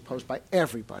container was opposed by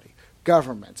everybody.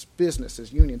 Governments,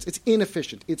 businesses, unions. It's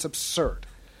inefficient. It's absurd.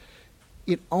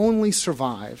 It only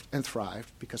survived and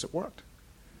thrived because it worked.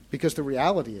 Because the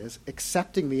reality is,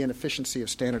 accepting the inefficiency of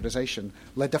standardization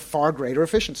led to far greater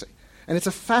efficiency. And it's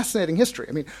a fascinating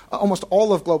history. Almost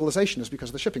all of globalization is because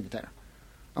of the shipping container.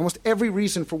 Almost every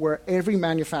reason for where every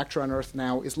manufacturer on Earth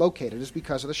now is located is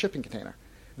because of the shipping container.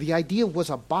 The idea was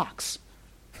a box.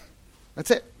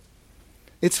 That's it.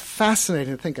 It's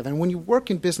fascinating to think of. And when you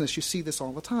work in business, you see this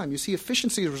all the time. You see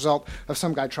efficiency as a result of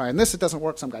some guy trying this, it doesn't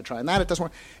work, some guy trying that, it doesn't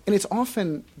work. And it's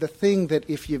often the thing that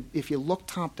if you look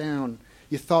top down,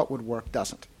 you thought would work,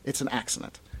 doesn't. It's an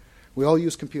accident. We all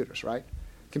use computers, right?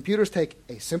 Computers take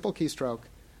a simple keystroke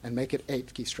and make it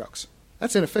 8 keystrokes.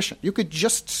 That's inefficient. You could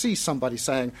just see somebody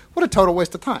saying, what a total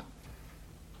waste of time,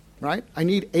 right? I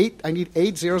need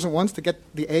 8 zeros and ones to get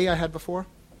the A I had before.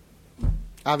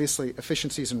 Obviously,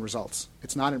 efficiencies and results.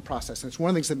 It's not in process. And it's one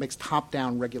of the things that makes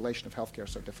top-down regulation of healthcare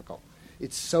so difficult.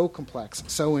 It's so complex,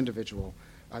 so individual,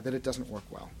 that it doesn't work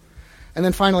well. And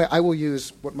then finally, I will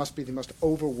use what must be the most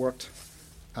overworked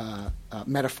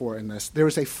metaphor in this. There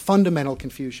is a fundamental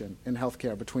confusion in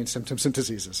healthcare between symptoms and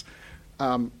diseases.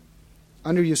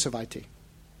 Underuse of IT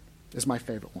is my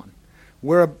favorite one.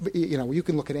 You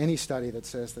can look at any study that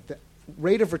says that the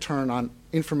rate of return on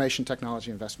information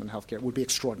technology investment in healthcare would be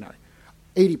extraordinary.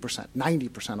 80%, 90%,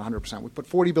 100%. We put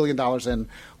 $40 billion in,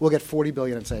 we'll get $40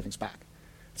 billion in savings back.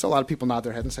 So a lot of people nod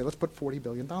their head and say, let's put $40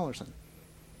 billion in.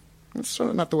 That's sort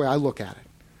of not the way I look at it.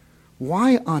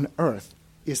 Why on earth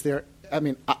is there,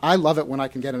 I love it when I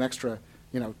can get an extra,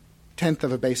 tenth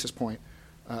of a basis point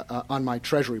on my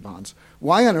treasury bonds.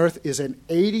 Why on earth is an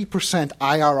 80%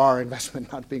 IRR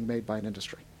investment not being made by an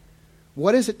industry?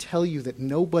 What does it tell you that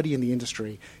nobody in the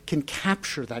industry can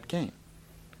capture that gain?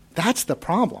 That's the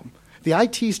problem. The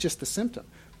IT is just the symptom.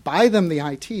 Buy them the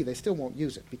IT, they still won't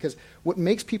use it, because what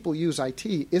makes people use IT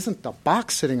isn't the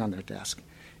box sitting on their desk.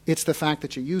 It's the fact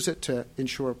that you use it to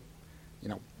ensure,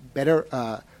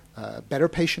 better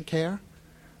patient care,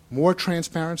 more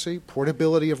transparency,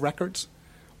 portability of records,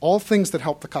 all things that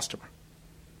help the customer.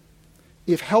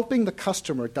 If helping the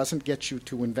customer doesn't get you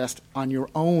to invest on your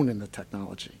own in the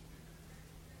technology,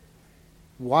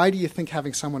 why do you think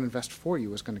having someone invest for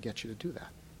you is going to get you to do that?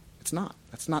 It's not.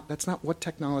 That's not what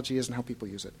technology is and how people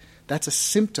use it. That's a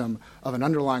symptom of an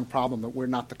underlying problem that we're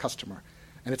not the customer,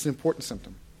 and it's an important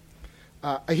symptom.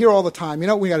 I hear all the time,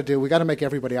 what we got to do? We got to make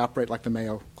everybody operate like the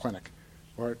Mayo Clinic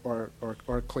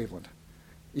or Cleveland.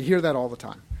 You hear that all the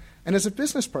time. And as a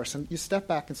business person, you step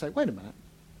back and say, wait a minute,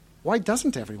 why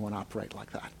doesn't everyone operate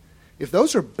like that? If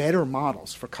those are better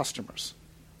models for customers,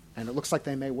 and it looks like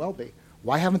they may well be,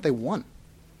 why haven't they won?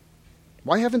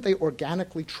 Why haven't they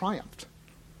organically triumphed?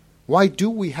 Why do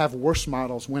we have worse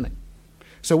models winning?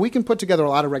 So we can put together a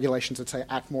lot of regulations that say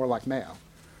act more like Mayo,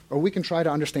 or we can try to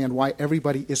understand why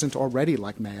everybody isn't already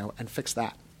like Mayo and fix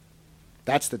that.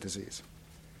 That's the disease.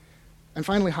 And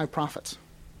finally, high profits.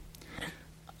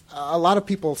 A lot of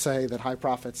people say that high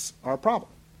profits are a problem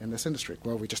in this industry.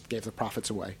 Well, we just gave the profits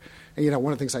away. And,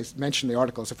 one of the things I mentioned in the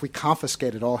article is if we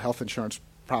confiscated all health insurance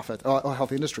profit, all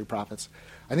health industry profits,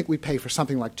 I think we'd pay for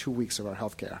something like 2 weeks of our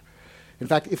health care. In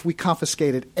fact, if we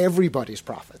confiscated everybody's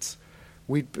profits,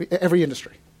 every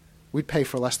industry, we'd pay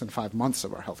for less than 5 months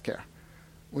of our health care.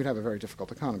 We'd have a very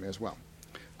difficult economy as well.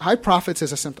 High profits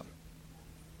is a symptom.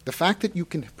 The fact that you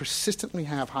can persistently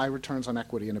have high returns on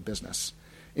equity in a business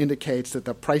indicates that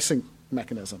the pricing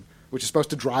mechanism, which is supposed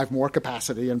to drive more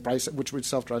capacity and price, which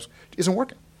self-drives, isn't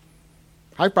working.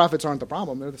 High profits aren't the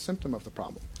problem. They're the symptom of the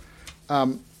problem.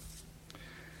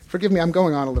 Forgive me, I'm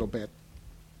going on a little bit.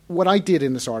 What I did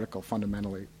in this article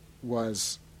fundamentally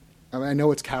was, I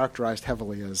know it's characterized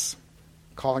heavily as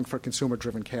calling for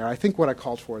consumer-driven care. I think what I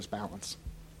called for is balance,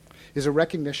 is a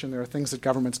recognition there are things that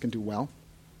governments can do well,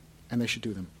 and they should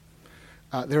do them.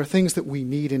 There are things that we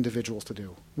need individuals to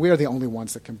do. We are the only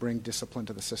ones that can bring discipline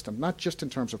to the system, not just in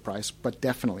terms of price, but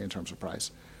definitely in terms of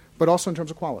price, but also in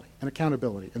terms of quality and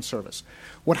accountability and service.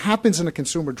 What happens in a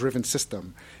consumer-driven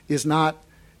system is not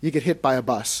you get hit by a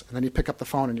bus and then you pick up the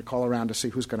phone and you call around to see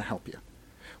who's going to help you.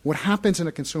 What happens in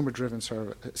a consumer-driven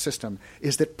system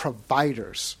is that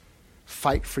providers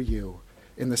fight for you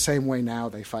in the same way now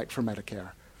they fight for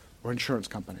Medicare or insurance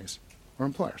companies or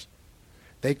employers.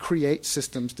 They create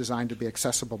systems designed to be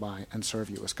accessible by and serve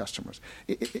you as customers.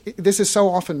 This is so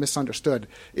often misunderstood.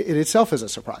 It itself is a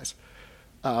surprise.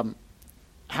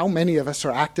 How many of us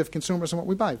are active consumers in what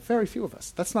we buy? Very few of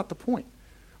us. That's not the point.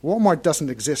 Walmart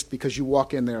doesn't exist because you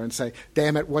walk in there and say,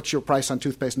 damn it, what's your price on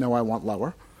toothpaste? No, I want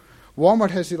lower. Walmart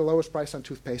has you the lowest price on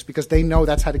toothpaste because they know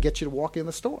that's how to get you to walk in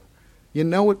the store. You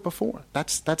know it before.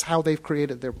 That's how they've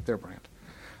created their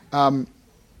brand.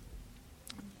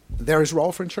 There is a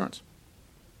role for insurance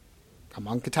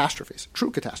among catastrophes,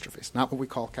 true catastrophes, not what we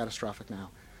call catastrophic now.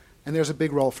 And there's a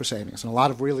big role for savings. And a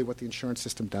lot of really what the insurance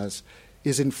system does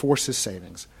is enforces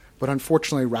savings. But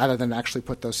unfortunately, rather than actually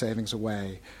put those savings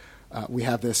away, we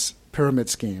have this pyramid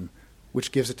scheme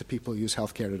which gives it to people who use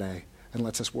healthcare today and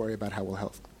lets us worry about how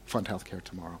we'll fund healthcare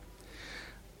tomorrow.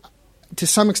 To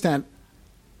some extent,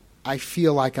 I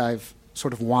feel like I've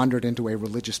sort of wandered into a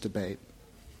religious debate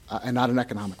and not an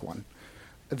economic one.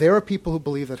 There are people who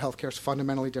believe that healthcare is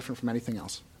fundamentally different from anything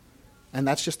else. And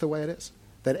that's just the way it is.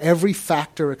 That every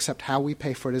factor except how we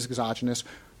pay for it is exogenous,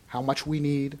 how much we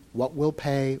need, what we'll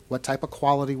pay, what type of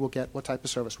quality we'll get, what type of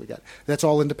service we get. That's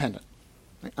all independent.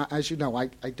 As you know,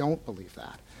 I don't believe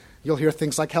that. You'll hear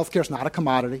things like healthcare is not a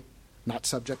commodity, not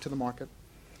subject to the market.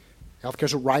 Healthcare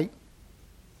is a right.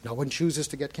 No one chooses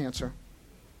to get cancer.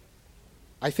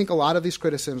 I think a lot of these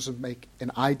criticisms make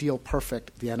an ideal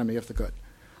perfect the enemy of the good.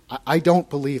 I don't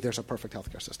believe there's a perfect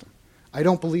healthcare system. I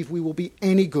don't believe we will be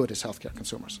any good as healthcare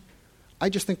consumers. I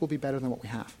just think we'll be better than what we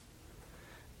have.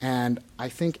 And I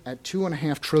think at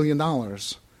 $2.5 trillion,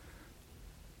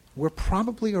 we're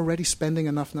probably already spending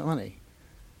enough money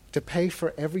to pay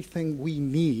for everything we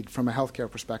need from a healthcare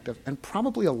perspective, and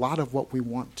probably a lot of what we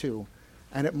want too,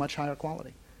 and at much higher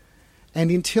quality.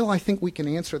 And until I think we can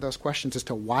answer those questions as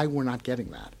to why we're not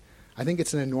getting that, I think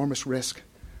it's an enormous risk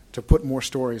to put more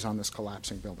stories on this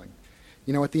collapsing building.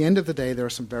 You know, at the end of the day, there are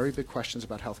some very big questions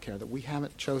about healthcare that we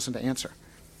haven't chosen to answer.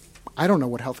 I don't know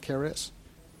what healthcare is.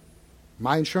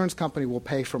 My insurance company will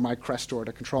pay for my Crestor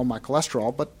to control my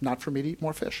cholesterol, but not for me to eat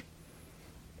more fish.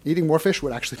 Eating more fish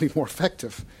would actually be more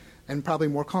effective and probably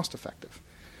more cost effective.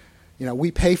 You know,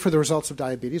 we pay for the results of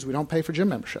diabetes. We don't pay for gym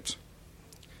memberships.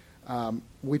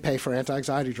 We pay for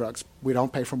anti-anxiety drugs. We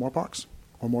don't pay for more parks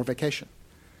or more vacation.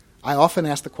 I often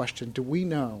ask the question, do we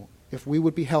know if we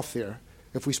would be healthier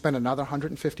if we spent another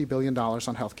 $150 billion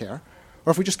on health care,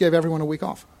 or if we just gave everyone a week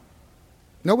off?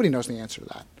 Nobody knows the answer to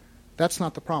that. That's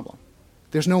not the problem.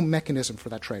 There's no mechanism for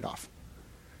that trade-off.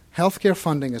 Healthcare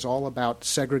funding is all about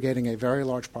segregating a very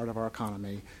large part of our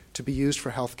economy to be used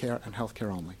for healthcare and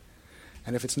healthcare only.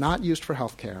 And if it's not used for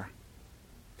healthcare,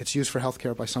 it's used for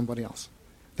healthcare by somebody else.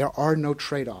 There are no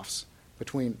trade-offs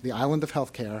between the island of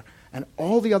healthcare and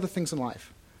all the other things in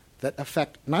life that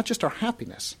affect not just our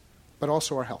happiness, but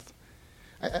also our health.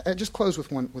 I just close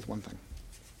with one thing.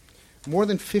 More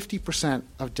than 50%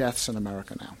 of deaths in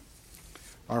America now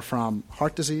are from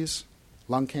heart disease,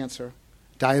 lung cancer,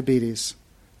 diabetes,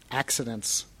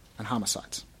 accidents, and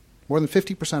homicides. More than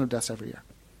 50% of deaths every year.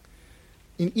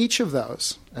 In each of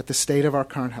those, at the state of our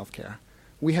current health care,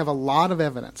 we have a lot of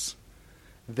evidence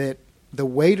that the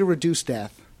way to reduce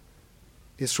death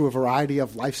is through a variety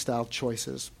of lifestyle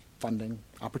choices, funding,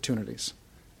 opportunities,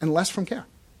 and less from care.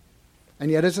 And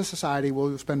yet, as a society,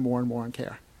 we'll spend more and more on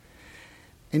care.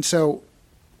 And so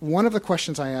one of the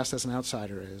questions I asked as an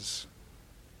outsider is,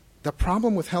 the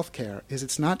problem with healthcare is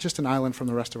it's not just an island from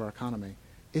the rest of our economy.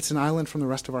 It's an island from the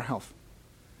rest of our health.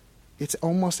 It's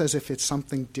almost as if it's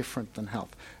something different than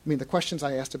health. I mean, the questions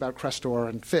I asked about Crestor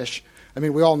and fish, I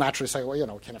mean, we all naturally say, well, you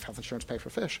know, can health insurance pay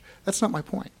for fish? That's not my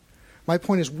point. My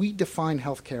point is we define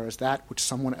healthcare as that which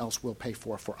someone else will pay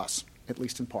for us, at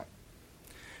least in part.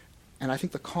 And I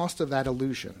think the cost of that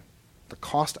illusion, the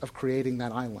cost of creating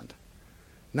that island,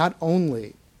 not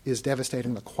only is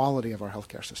devastating the quality of our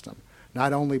healthcare system,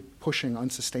 not only pushing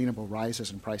unsustainable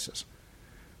rises in prices,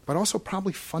 but also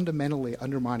probably fundamentally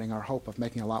undermining our hope of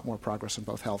making a lot more progress in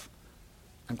both health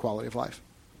and quality of life.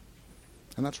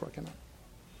 And that's where I came out.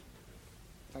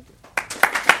 Thank you.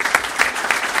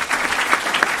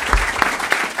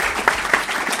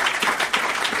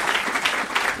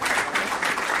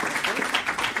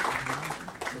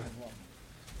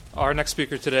 Our next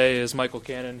speaker today is Michael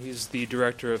Cannon. He's the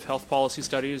Director of Health Policy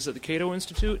Studies at the Cato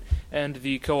Institute and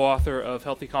the co-author of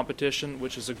Healthy Competition,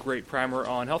 which is a great primer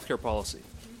on healthcare policy.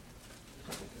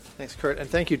 Thanks, Kurt, and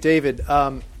thank you, David.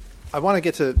 I want to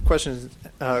get to questions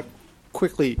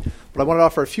quickly, but I want to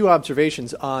offer a few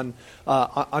observations on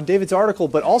David's article,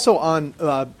 but also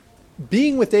on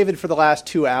being with David for the last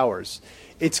 2 hours.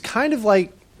 It's kind of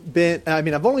like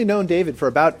I've only known David for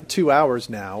about 2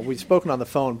 hours now. We've spoken on the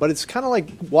phone, but it's kind of like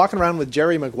walking around with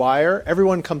Jerry Maguire.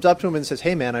 Everyone comes up to him and says,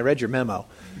 hey, man, I read your memo.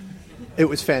 It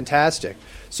was fantastic.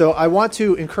 So I want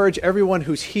to encourage everyone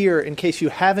who's here, in case you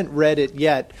haven't read it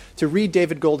yet, to read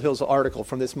David Goldhill's article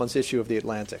from this month's issue of The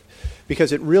Atlantic,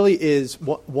 because it really is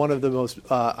one of the most,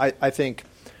 I think,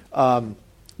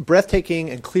 breathtaking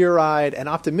and clear-eyed and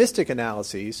optimistic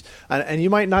analyses. And you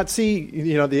might not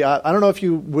see, I don't know if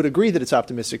you would agree that it's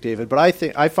optimistic, David, but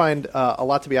I find a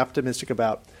lot to be optimistic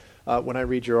about when I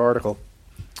read your article.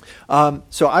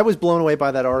 So I was blown away by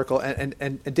that article,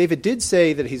 and David did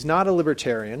say that he's not a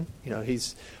libertarian.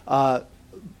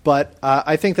 But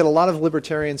I think that a lot of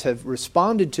libertarians have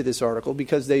responded to this article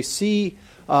because they see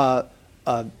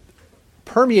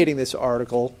permeating this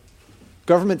article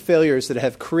government failures that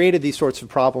have created these sorts of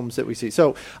problems that we see.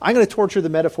 So I'm going to torture the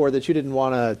metaphor that you didn't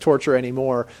want to torture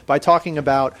anymore by talking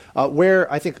about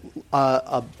where I think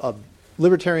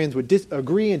libertarians would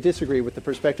agree and disagree with the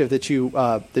perspective that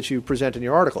you present in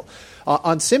your article.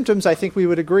 On symptoms, I think we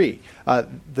would agree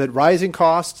that rising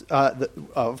costs,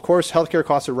 of course, healthcare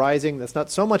costs are rising. That's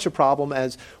not so much a problem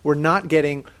as we're not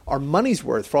getting our money's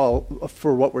worth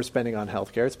for what we're spending on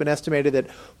healthcare. It's been estimated that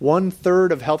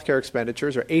 1/3 of healthcare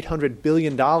expenditures, or $800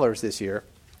 billion this year,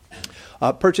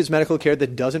 purchase medical care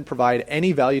that doesn't provide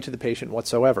any value to the patient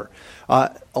whatsoever.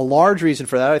 A large reason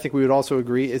for that, I think we would also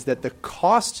agree, is that the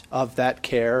cost of that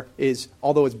care is,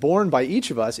 although it's borne by each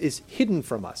of us, is hidden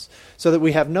from us, so that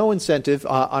we have no incentive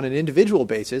on an individual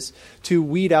basis to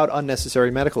weed out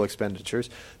unnecessary medical expenditures.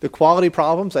 The quality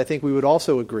problems, I think we would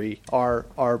also agree, are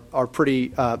pretty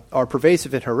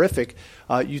pervasive and horrific.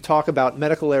 You talk about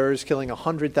medical errors killing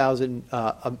 100,000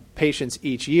 patients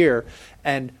each year,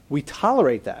 and we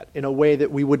tolerate that in a way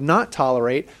that we would not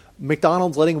tolerate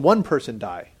McDonald's letting one person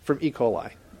die from E.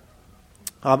 coli.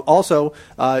 Also,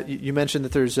 you mentioned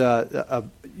that there's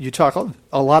you talk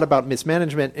a lot about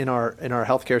mismanagement in our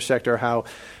healthcare sector. How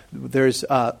there's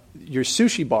your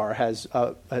sushi bar has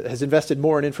invested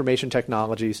more in information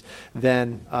technologies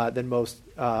than most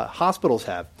hospitals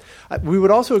have. We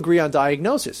would also agree on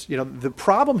diagnosis. The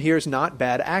problem here is not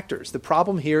bad actors. The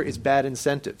problem here is bad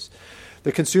incentives.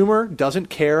 The consumer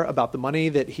doesn't care about the money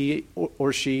that he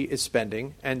or she is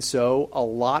spending, and so a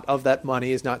lot of that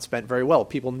money is not spent very well.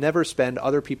 People never spend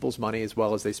other people's money as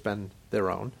well as they spend their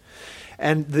own.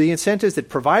 And the incentives that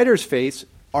providers face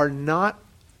are not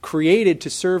created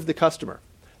to serve the customer.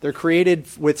 They're created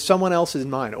with someone else in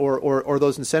mind, or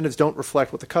those incentives don't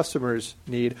reflect what the customers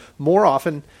need. More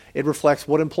often, it reflects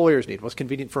what employers need, what's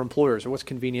convenient for employers, or what's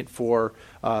convenient for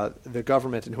the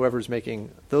government and whoever's making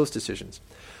those decisions.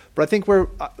 But I think where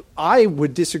I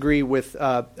would disagree with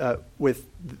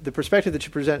the perspective that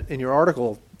you present in your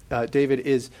article, David,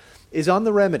 is on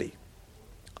the remedy.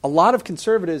 A lot of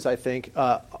conservatives, I think,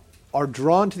 are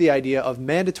drawn to the idea of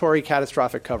mandatory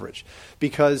catastrophic coverage,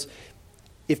 because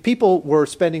if people were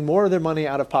spending more of their money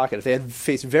out of pocket, if they had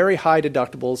faced very high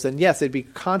deductibles, then yes, they'd be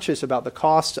conscious about the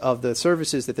cost of the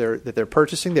services that they're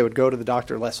purchasing. They would go to the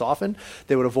doctor less often.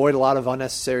 They would avoid a lot of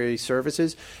unnecessary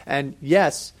services. And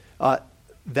yes,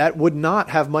 that would not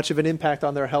have much of an impact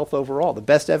on their health overall. The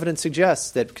best evidence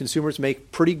suggests that consumers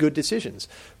make pretty good decisions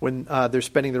when they're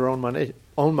spending their own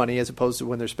money as opposed to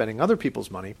when they're spending other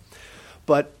people's money.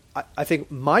 But I think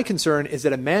my concern is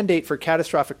that a mandate for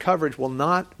catastrophic coverage will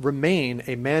not remain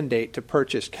a mandate to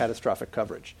purchase catastrophic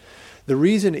coverage. The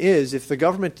reason is, if the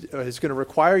government is going to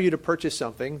require you to purchase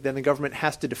something, then the government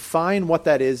has to define what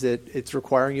that is that it's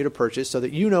requiring you to purchase so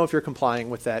that you know if you're complying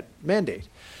with that mandate.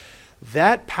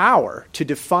 That power to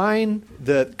define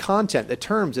the content, the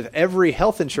terms of every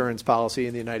health insurance policy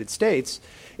in the United States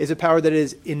is a power that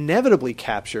is inevitably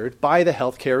captured by the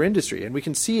healthcare industry. And we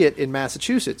can see it in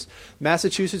Massachusetts.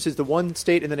 Massachusetts is the one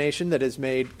state in the nation that has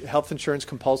made health insurance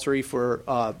compulsory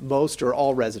for most or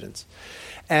all residents.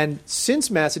 And since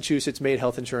Massachusetts made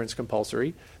health insurance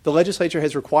compulsory, the legislature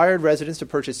has required residents to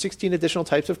purchase 16 additional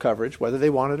types of coverage, whether they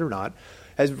want it or not,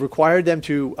 has required them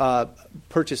to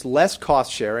purchase less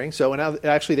cost sharing. So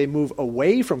actually they move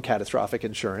away from catastrophic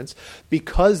insurance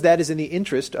because that is in the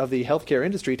interest of the healthcare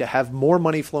industry to have more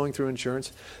money flowing through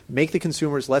insurance, make the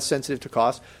consumers less sensitive to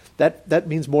cost. That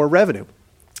means more revenue.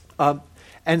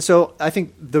 And so I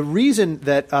think the reason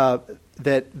that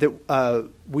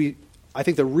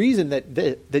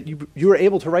you were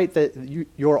able to write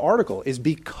your article is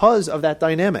because of that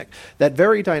dynamic. That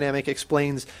very dynamic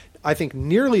explains, I think,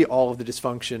 nearly all of the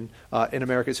dysfunction in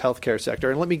America's healthcare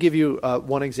sector. And let me give you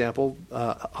one example,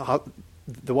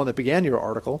 the one that began your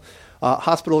article,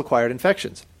 hospital-acquired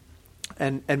infections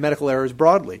and medical errors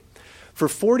broadly. For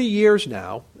 40 years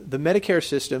now, the Medicare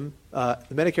system, the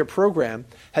Medicare program,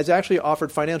 has actually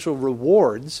offered financial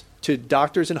rewards to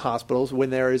doctors and hospitals when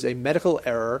there is a medical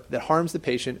error that harms the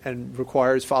patient and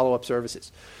requires follow-up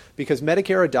services. Because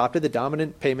Medicare adopted the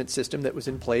dominant payment system that was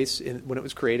in place when it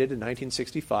was created in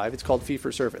 1965. It's called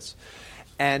fee-for-service.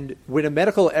 And when a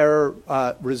medical error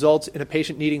results in a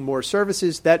patient needing more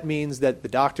services, that means that the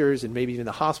doctors and maybe even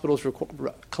the hospitals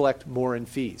collect more in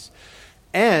fees.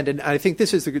 And I think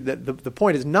this is the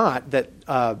point is not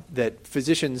that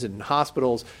physicians and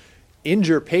hospitals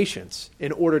injure patients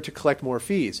in order to collect more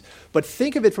fees, but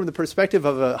think of it from the perspective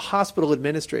of a hospital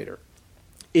administrator.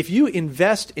 If you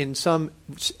invest in some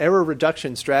error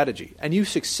reduction strategy and you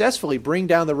successfully bring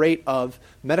down the rate of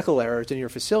medical errors in your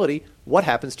facility, what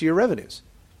happens to your revenues?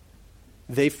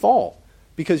 They fall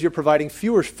because you're providing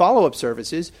fewer follow-up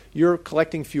services, you're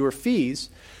collecting fewer fees.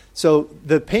 So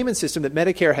the payment system that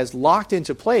Medicare has locked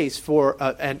into place for,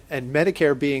 and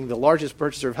Medicare being the largest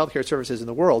purchaser of healthcare services in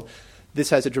the world, this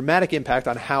has a dramatic impact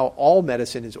on how all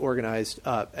medicine is organized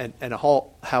and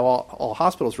how all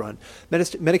hospitals run.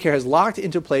 Medicare has locked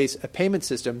into place a payment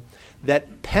system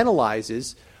that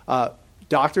penalizes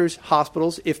doctors,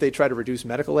 hospitals, if they try to reduce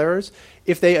medical errors,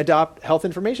 if they adopt health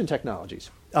information technologies.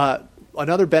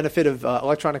 Another benefit of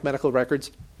electronic medical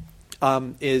records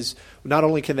is not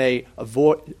only can they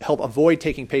help avoid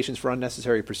taking patients for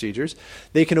unnecessary procedures,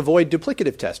 they can avoid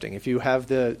duplicative testing. If you have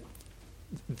the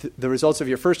results of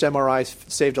your first MRI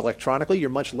saved electronically, you're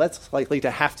much less likely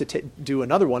to have to do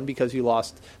another one because you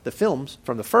lost the films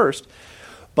from the first.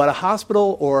 But a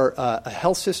hospital or a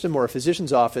health system or a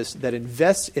physician's office that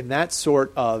invests in that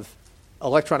sort of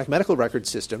electronic medical record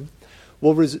system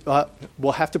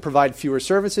will have to provide fewer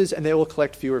services and they will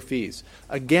collect fewer fees.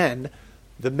 Again,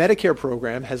 the Medicare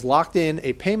program has locked in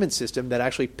a payment system that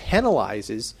actually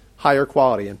penalizes higher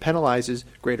quality and penalizes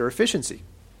greater efficiency.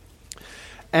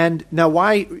 And now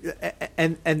why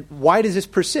does this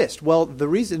persist? Well, the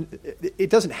reason it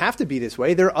doesn't have to be this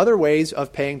way. There are other ways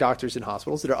of paying doctors in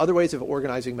hospitals. There are other ways of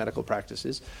organizing medical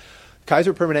practices.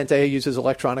 Kaiser Permanente uses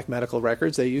electronic medical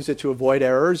records. They use it to avoid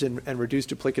errors and reduce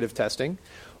duplicative testing.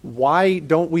 Why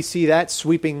don't we see that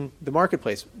sweeping the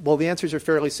marketplace? Well, the answers are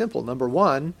fairly simple. Number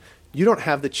one, you don't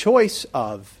have the choice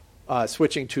of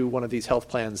switching to one of these health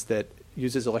plans that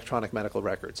uses electronic medical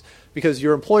records because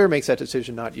your employer makes that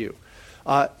decision, not you.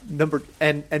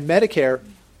 Medicare,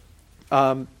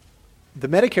 the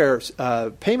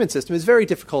Medicare payment system is very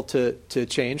difficult to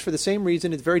change for the same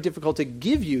reason it's very difficult to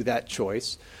give you that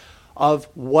choice of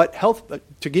what health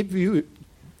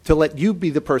to let you be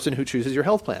the person who chooses your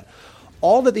health plan.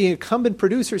 All that the incumbent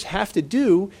producers have to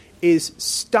do is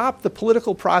stop the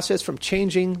political process from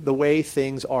changing the way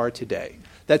things are today.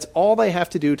 That's all they have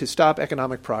to do to stop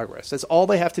economic progress. That's all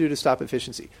they have to do to stop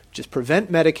efficiency. Just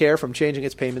prevent Medicare from changing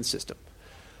its payment system.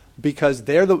 Because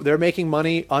they're making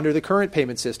money under the current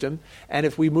payment system, and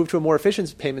if we move to a more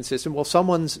efficient payment system, well,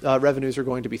 someone's revenues are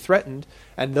going to be threatened,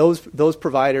 and those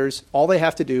providers, all they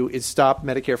have to do is stop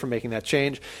Medicare from making that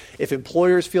change. If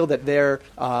employers feel that their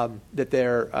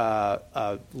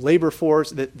labor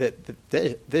force that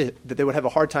they would have a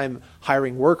hard time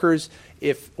hiring workers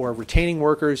or retaining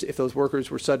workers if those workers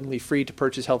were suddenly free to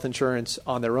purchase health insurance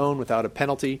on their own without a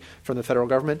penalty from the federal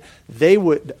government, they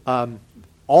would.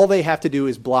 All they have to do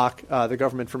is block the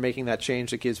government from making that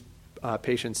change that gives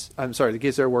that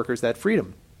gives their workers that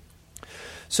freedom.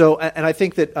 So, and I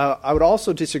think that I would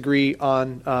also disagree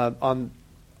on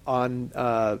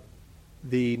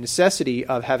the necessity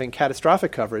of having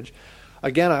catastrophic coverage.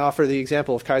 Again, I offer the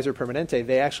example of Kaiser Permanente.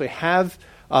 They actually have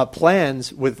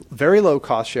plans with very low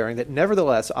cost sharing that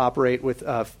nevertheless operate with,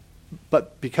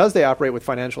 but because they operate with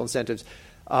financial incentives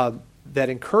that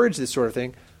encourage this sort of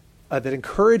thing. That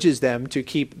encourages them to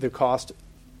keep the cost,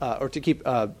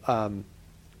 the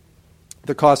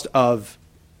cost of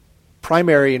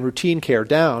primary and routine care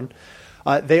down.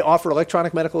 They offer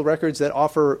electronic medical records that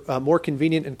offer more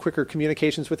convenient and quicker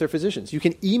communications with their physicians. You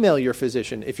can email your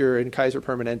physician if you're in Kaiser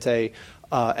Permanente,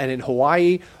 and in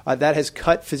Hawaii, that has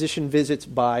cut physician visits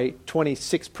by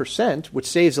 26%, which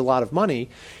saves a lot of money.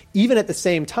 Even at the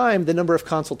same time, the number of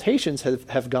consultations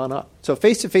have gone up. So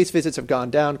face-to-face visits have gone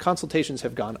down, consultations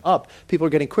have gone up. People are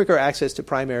getting quicker access to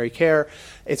primary care.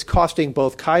 It's costing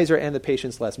both Kaiser and the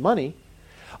patients less money.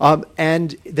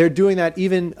 And they're doing that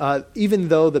even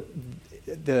though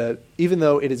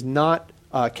it is not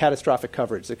catastrophic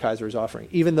coverage that Kaiser is offering,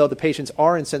 even though the patients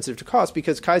are insensitive to cost,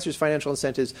 because Kaiser's financial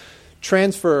incentives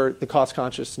transfer the cost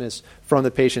consciousness from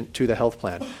the patient to the health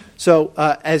plan. So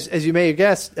as you may have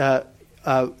guessed,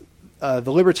 the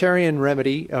libertarian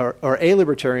remedy or a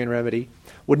libertarian remedy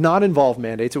would not involve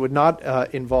mandates. It would not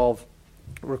involve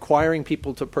requiring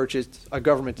people to purchase a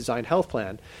government-designed health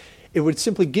plan. It would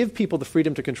simply give people the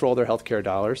freedom to control their health care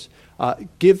dollars,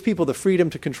 give people the freedom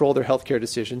to control their health care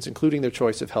decisions, including their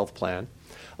choice of health plan,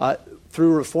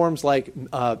 through reforms like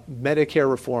Medicare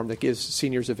reform that gives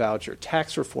seniors a voucher,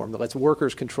 tax reform that lets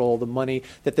workers control the money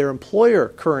that their employer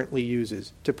currently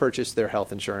uses to purchase their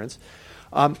health insurance,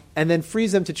 and then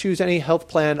frees them to choose any health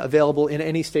plan available in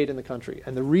any state in the country.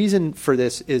 And the reason for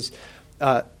this is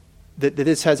that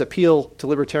this has appeal to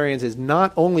libertarians is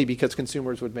not only because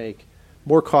consumers would make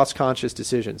more cost-conscious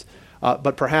decisions,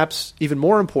 but perhaps even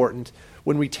more important,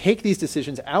 when we take these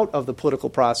decisions out of the political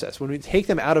process, when we take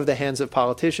them out of the hands of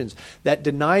politicians, that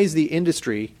denies the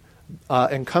industry,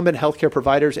 incumbent healthcare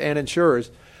providers and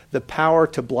insurers, the power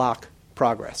to block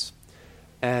progress.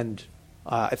 And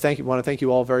I want to thank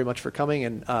you all very much for coming,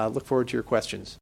 and look forward to your questions.